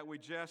 14, that we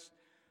just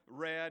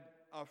read,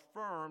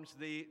 affirms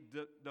the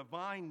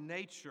divine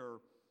nature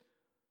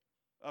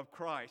of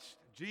Christ.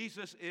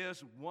 Jesus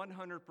is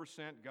 100%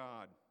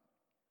 God.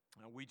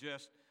 We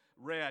just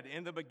read,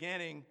 in the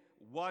beginning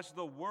was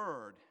the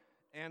Word,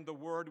 and the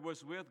Word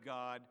was with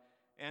God,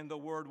 and the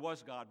Word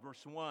was God,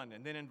 verse 1.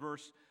 And then in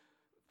verse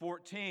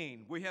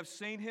 14, we have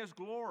seen his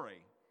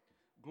glory,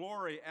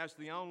 glory as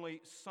the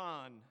only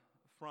Son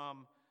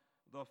from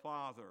the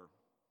Father.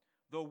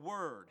 The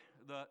Word,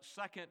 the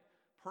second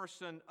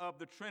person of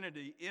the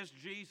Trinity, is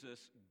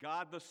Jesus,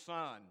 God the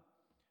Son.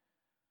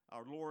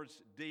 Our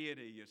Lord's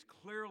deity is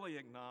clearly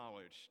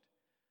acknowledged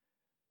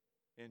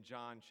in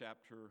John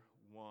chapter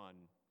 1.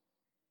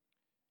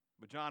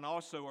 But John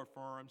also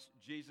affirms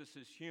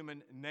Jesus'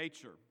 human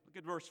nature. Look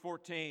at verse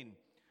 14.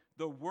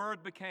 The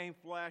Word became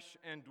flesh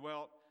and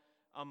dwelt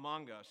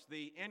among us.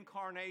 The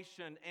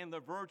incarnation and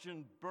the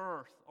virgin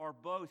birth are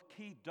both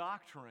key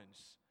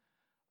doctrines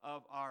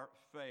of our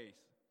faith.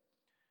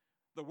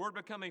 The Word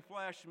becoming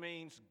flesh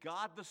means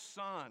God the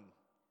Son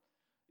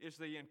is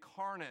the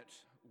incarnate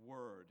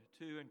Word.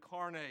 To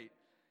incarnate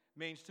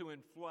means to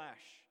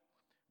enflesh.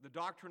 The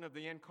doctrine of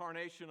the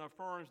incarnation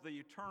affirms the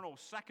eternal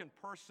second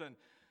person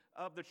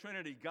of the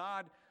Trinity.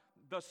 God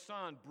the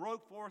Son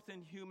broke forth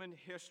in human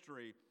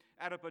history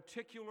at a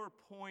particular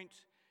point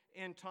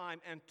in time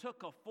and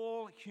took a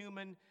full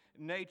human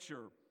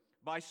nature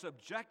by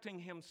subjecting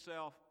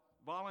himself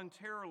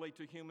voluntarily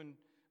to human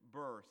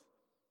birth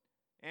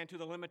and to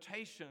the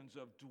limitations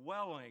of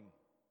dwelling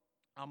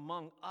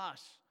among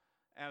us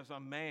as a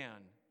man.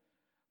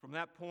 From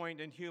that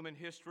point in human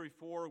history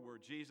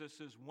forward,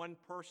 Jesus is one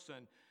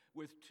person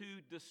with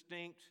two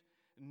distinct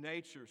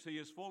natures. He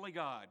is fully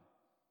God,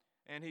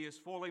 and he is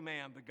fully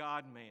man, the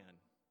God-man.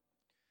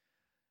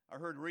 I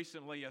heard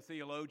recently a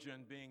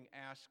theologian being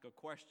asked a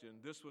question.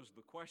 This was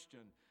the question: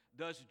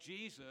 does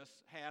Jesus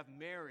have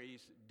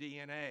Mary's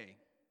DNA?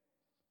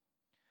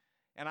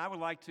 And I would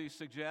like to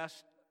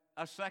suggest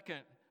a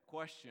second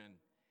question.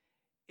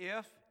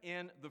 If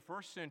in the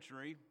first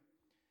century,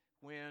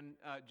 when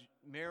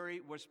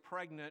Mary was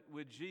pregnant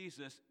with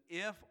Jesus,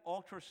 if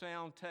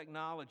ultrasound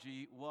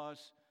technology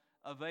was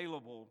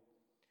available,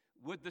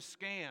 would the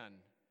scan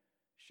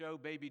show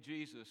baby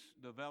Jesus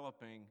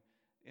developing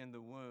in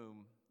the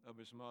womb of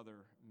his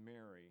mother,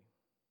 Mary?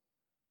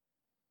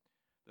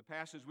 The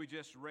passage we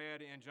just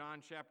read in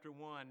John chapter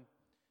 1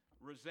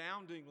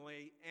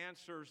 resoundingly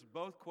answers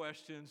both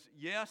questions,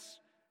 yes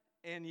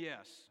and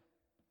yes.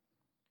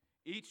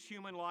 Each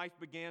human life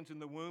begins in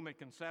the womb at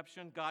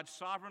conception. God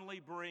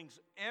sovereignly brings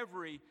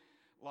every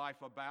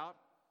life about.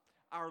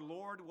 Our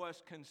Lord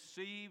was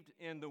conceived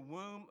in the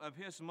womb of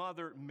his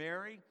mother,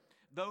 Mary.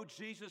 Though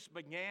Jesus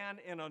began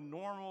in a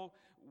normal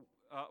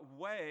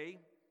way,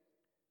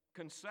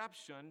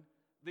 conception,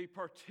 the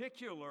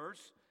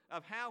particulars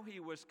of how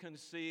he was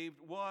conceived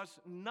was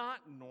not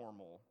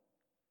normal.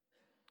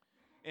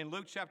 In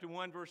Luke chapter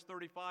 1, verse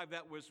 35,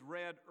 that was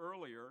read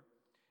earlier,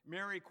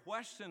 Mary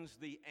questions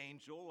the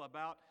angel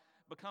about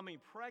becoming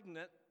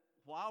pregnant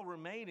while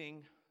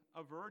remaining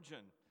a virgin.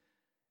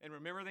 And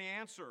remember the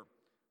answer: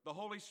 the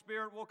Holy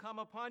Spirit will come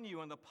upon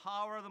you, and the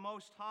power of the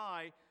Most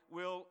High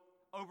will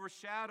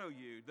overshadow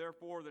you.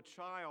 Therefore, the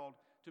child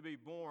to be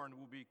born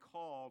will be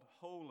called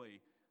Holy,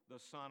 the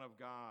Son of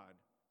God.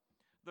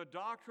 The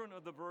doctrine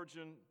of the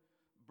virgin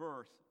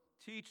birth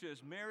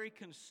teaches Mary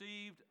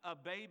conceived a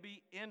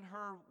baby in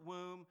her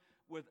womb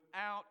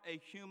without a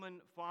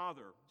human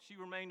father. She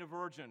remained a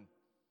virgin.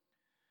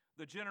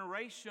 The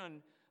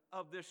generation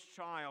of this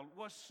child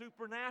was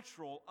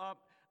supernatural,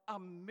 a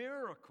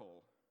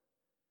miracle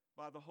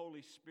by the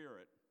Holy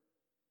Spirit.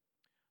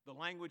 The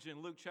language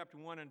in Luke chapter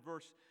 1 and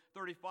verse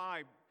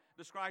 35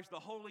 describes the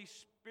Holy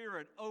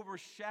Spirit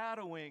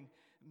overshadowing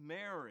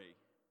Mary.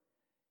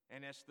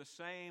 And it's the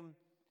same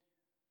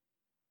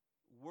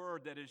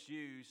word that is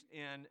used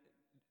in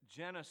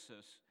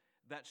Genesis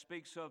that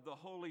speaks of the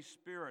Holy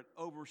Spirit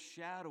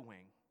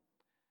overshadowing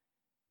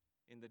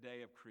in the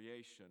day of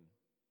creation.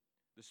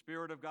 The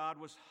Spirit of God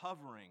was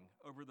hovering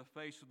over the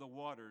face of the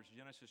waters,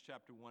 Genesis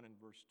chapter 1 and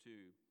verse 2.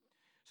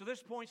 So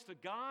this points to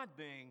God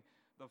being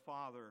the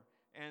Father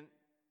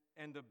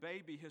and the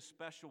baby His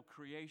special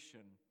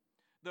creation.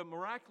 The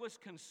miraculous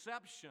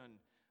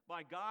conception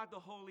by God the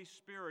Holy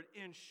Spirit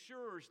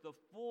ensures the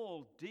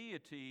full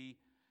deity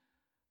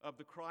of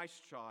the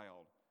Christ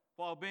child.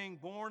 While being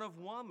born of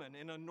woman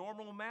in a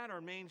normal manner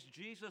means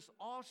Jesus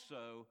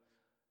also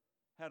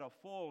had a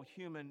full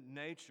human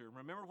nature.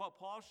 Remember what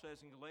Paul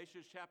says in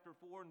Galatians chapter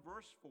 4 and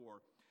verse 4.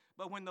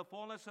 But when the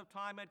fullness of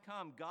time had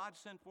come, God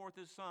sent forth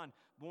His Son,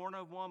 born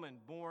of woman,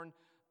 born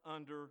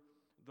under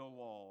the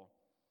law.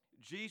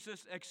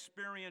 Jesus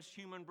experienced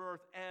human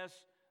birth as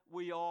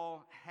we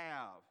all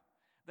have.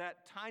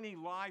 That tiny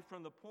life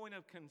from the point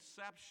of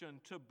conception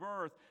to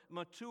birth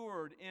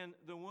matured in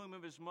the womb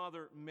of His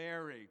mother,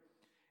 Mary.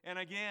 And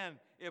again,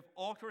 if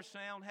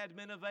ultrasound had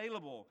been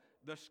available,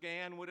 the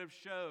scan would have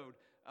showed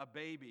a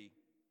baby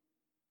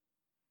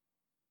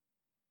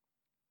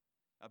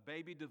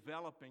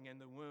developing in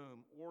the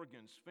womb,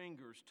 organs,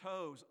 fingers,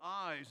 toes,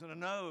 eyes, and a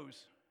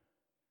nose.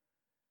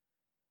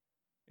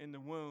 In the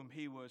womb,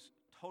 he was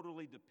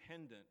totally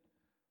dependent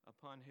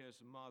upon his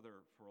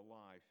mother for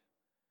life.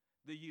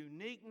 The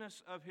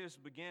uniqueness of his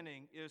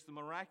beginning is the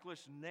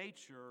miraculous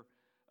nature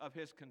of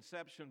his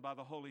conception by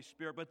the Holy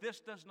Spirit, but this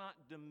does not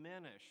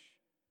diminish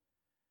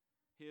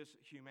his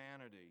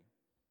humanity.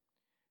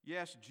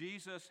 Yes,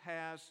 Jesus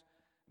has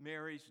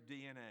Mary's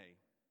DNA.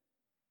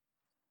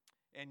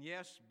 And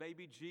yes,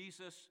 baby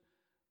Jesus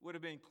would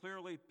have been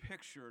clearly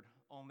pictured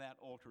on that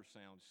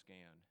ultrasound scan.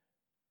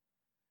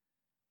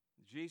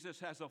 Jesus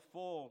has a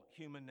full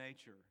human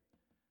nature,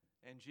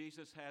 and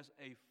Jesus has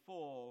a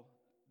full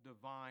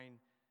divine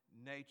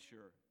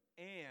nature,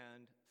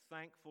 and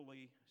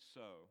thankfully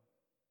so.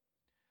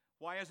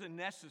 Why is it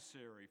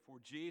necessary for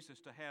Jesus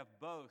to have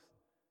both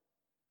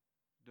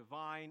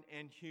divine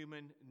and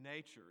human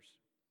natures?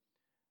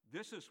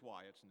 This is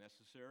why it's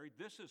necessary.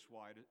 This is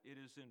why it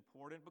is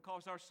important,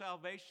 because our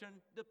salvation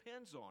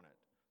depends on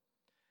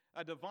it.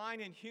 A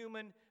divine and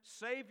human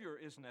Savior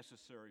is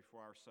necessary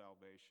for our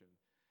salvation.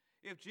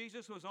 If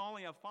Jesus was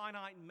only a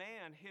finite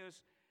man,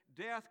 His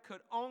death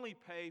could only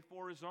pay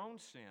for His own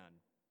sin,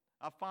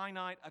 a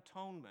finite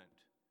atonement.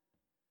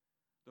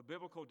 The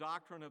biblical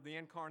doctrine of the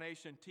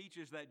incarnation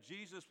teaches that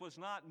Jesus was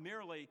not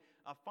merely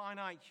a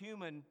finite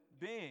human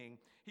being,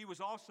 He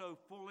was also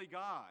fully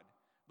God,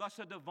 thus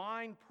a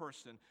divine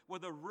person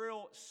with a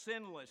real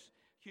sinless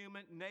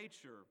human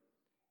nature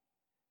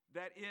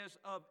that is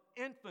of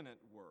infinite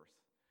worth.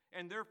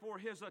 And therefore,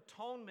 His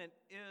atonement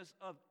is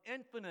of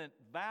infinite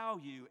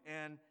value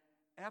and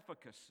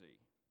efficacy.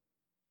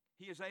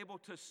 He is able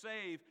to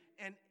save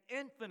an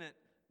infinite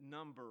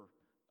number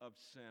of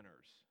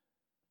sinners.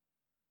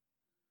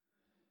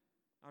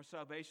 Our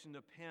salvation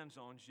depends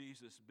on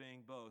Jesus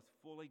being both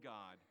fully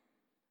God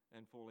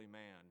and fully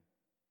man.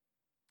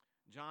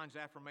 John's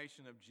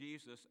affirmation of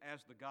Jesus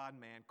as the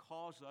God-man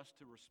calls us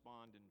to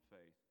respond in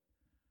faith.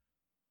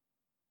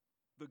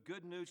 The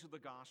good news of the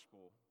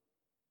gospel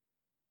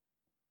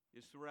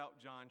is throughout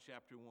John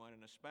chapter 1,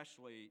 and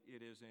especially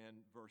it is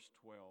in verse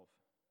 12.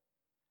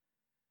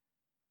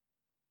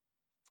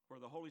 For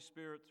the Holy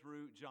Spirit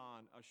through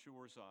John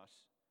assures us,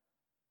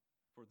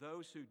 for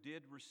those who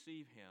did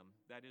receive Him,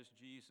 that is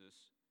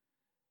Jesus,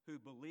 who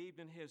believed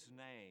in His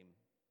name,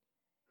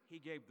 He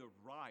gave the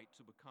right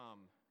to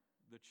become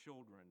the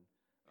children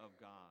of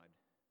God.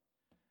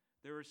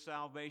 There is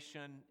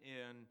salvation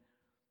in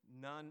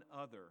none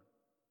other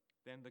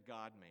than the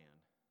God-man.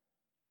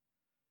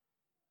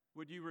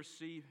 Would you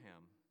receive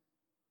Him?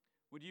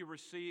 Would you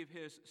receive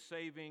His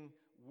saving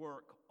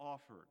work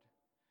offered?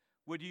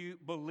 Would you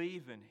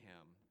believe in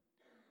Him?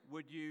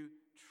 Would you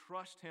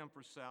trust Him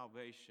for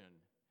salvation,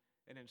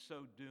 and in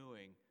so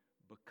doing,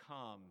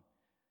 become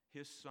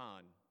His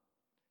son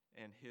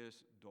and His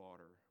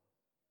daughter?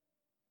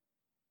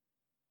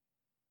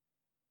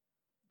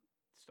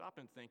 Stop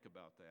and think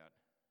about that.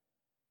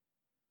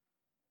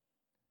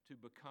 To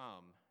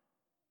become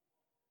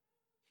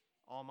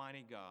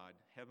Almighty God,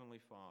 Heavenly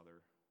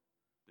Father,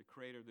 the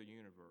Creator of the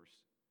universe,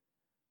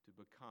 to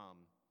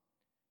become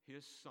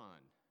His son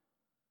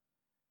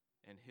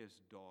and His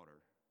daughter.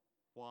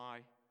 Why?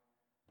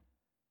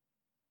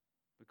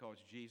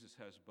 Because Jesus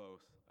has both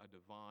a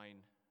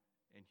divine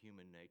and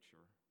human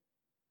nature.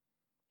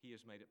 He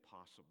has made it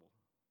possible.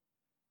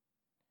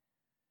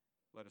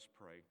 Let us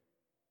pray.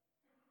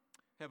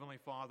 Heavenly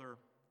Father,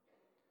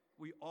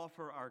 we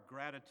offer our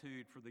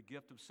gratitude for the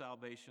gift of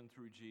salvation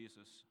through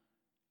Jesus.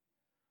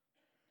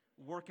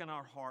 Work in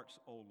our hearts,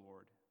 O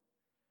Lord,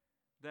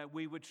 that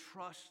we would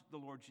trust the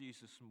Lord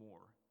Jesus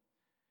more,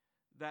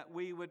 that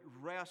we would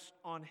rest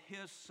on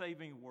His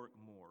saving work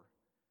more,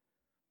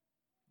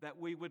 that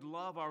we would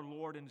love our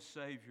Lord and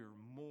Savior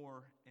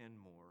more and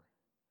more.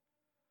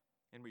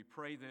 And we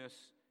pray this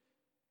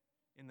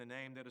in the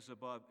name that is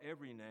above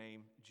every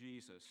name,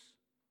 Jesus.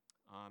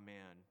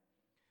 Amen.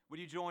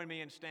 Would you join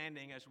me in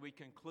standing as we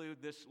conclude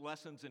this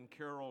Lessons and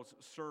Carols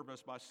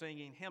service by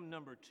singing hymn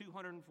number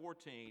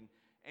 214,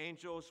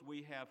 Angels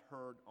We Have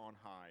Heard on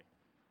High.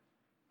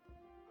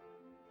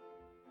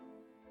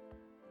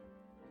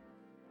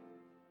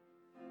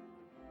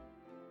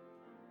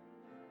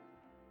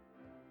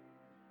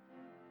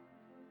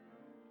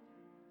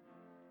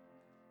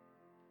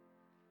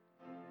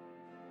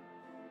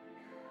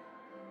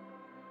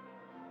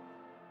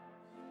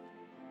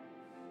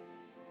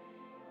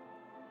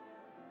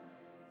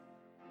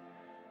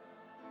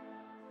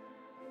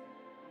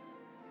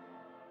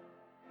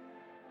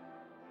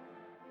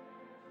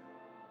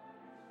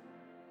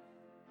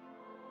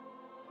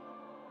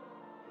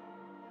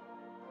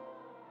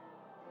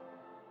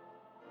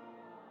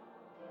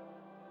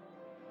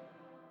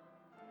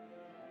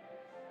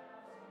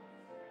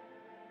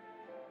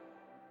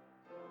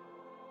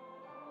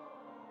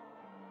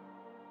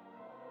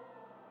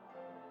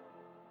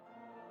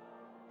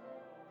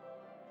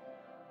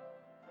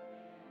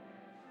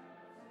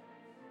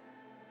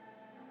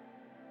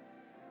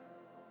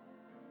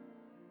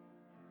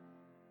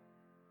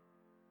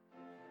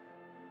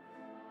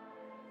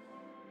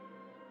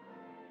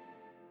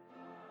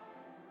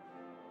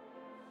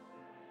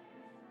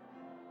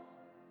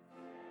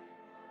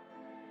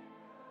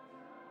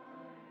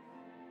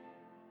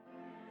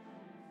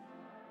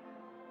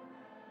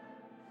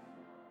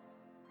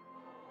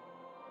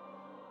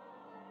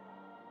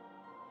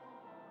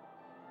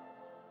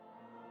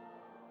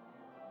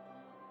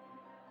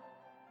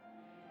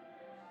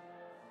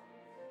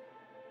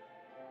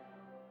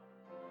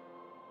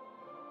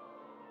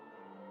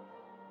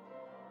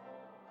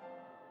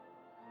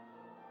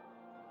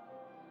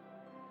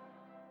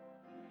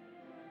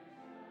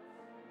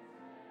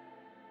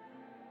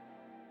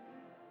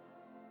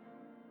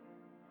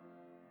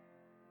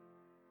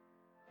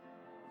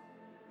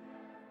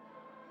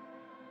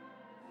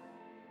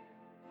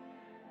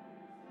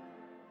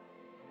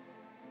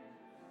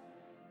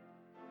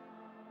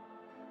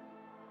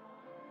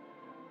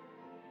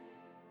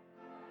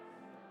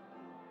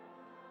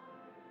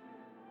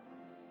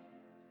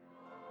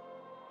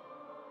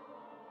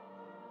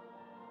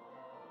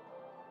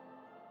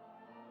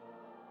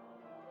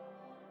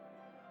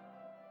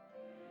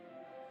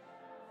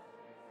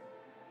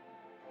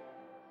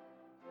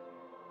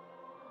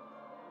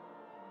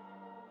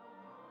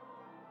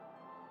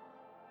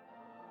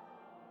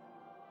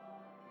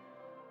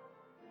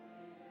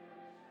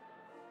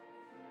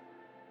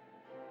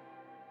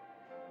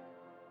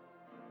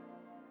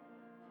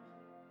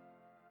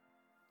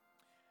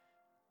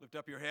 Lift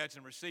up your heads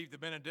and receive the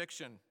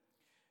benediction.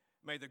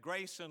 May the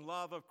grace and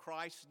love of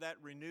Christ that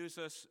renews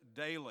us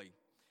daily,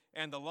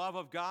 and the love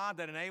of God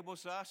that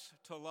enables us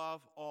to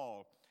love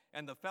all,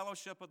 and the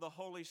fellowship of the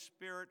Holy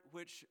Spirit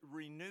which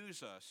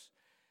renews us,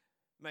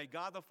 may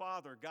God the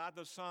Father, God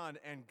the Son,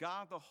 and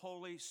God the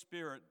Holy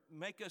Spirit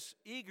make us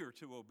eager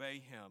to obey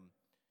Him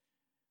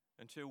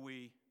until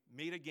we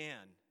meet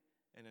again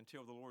and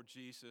until the Lord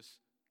Jesus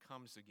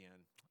comes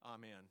again.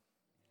 Amen.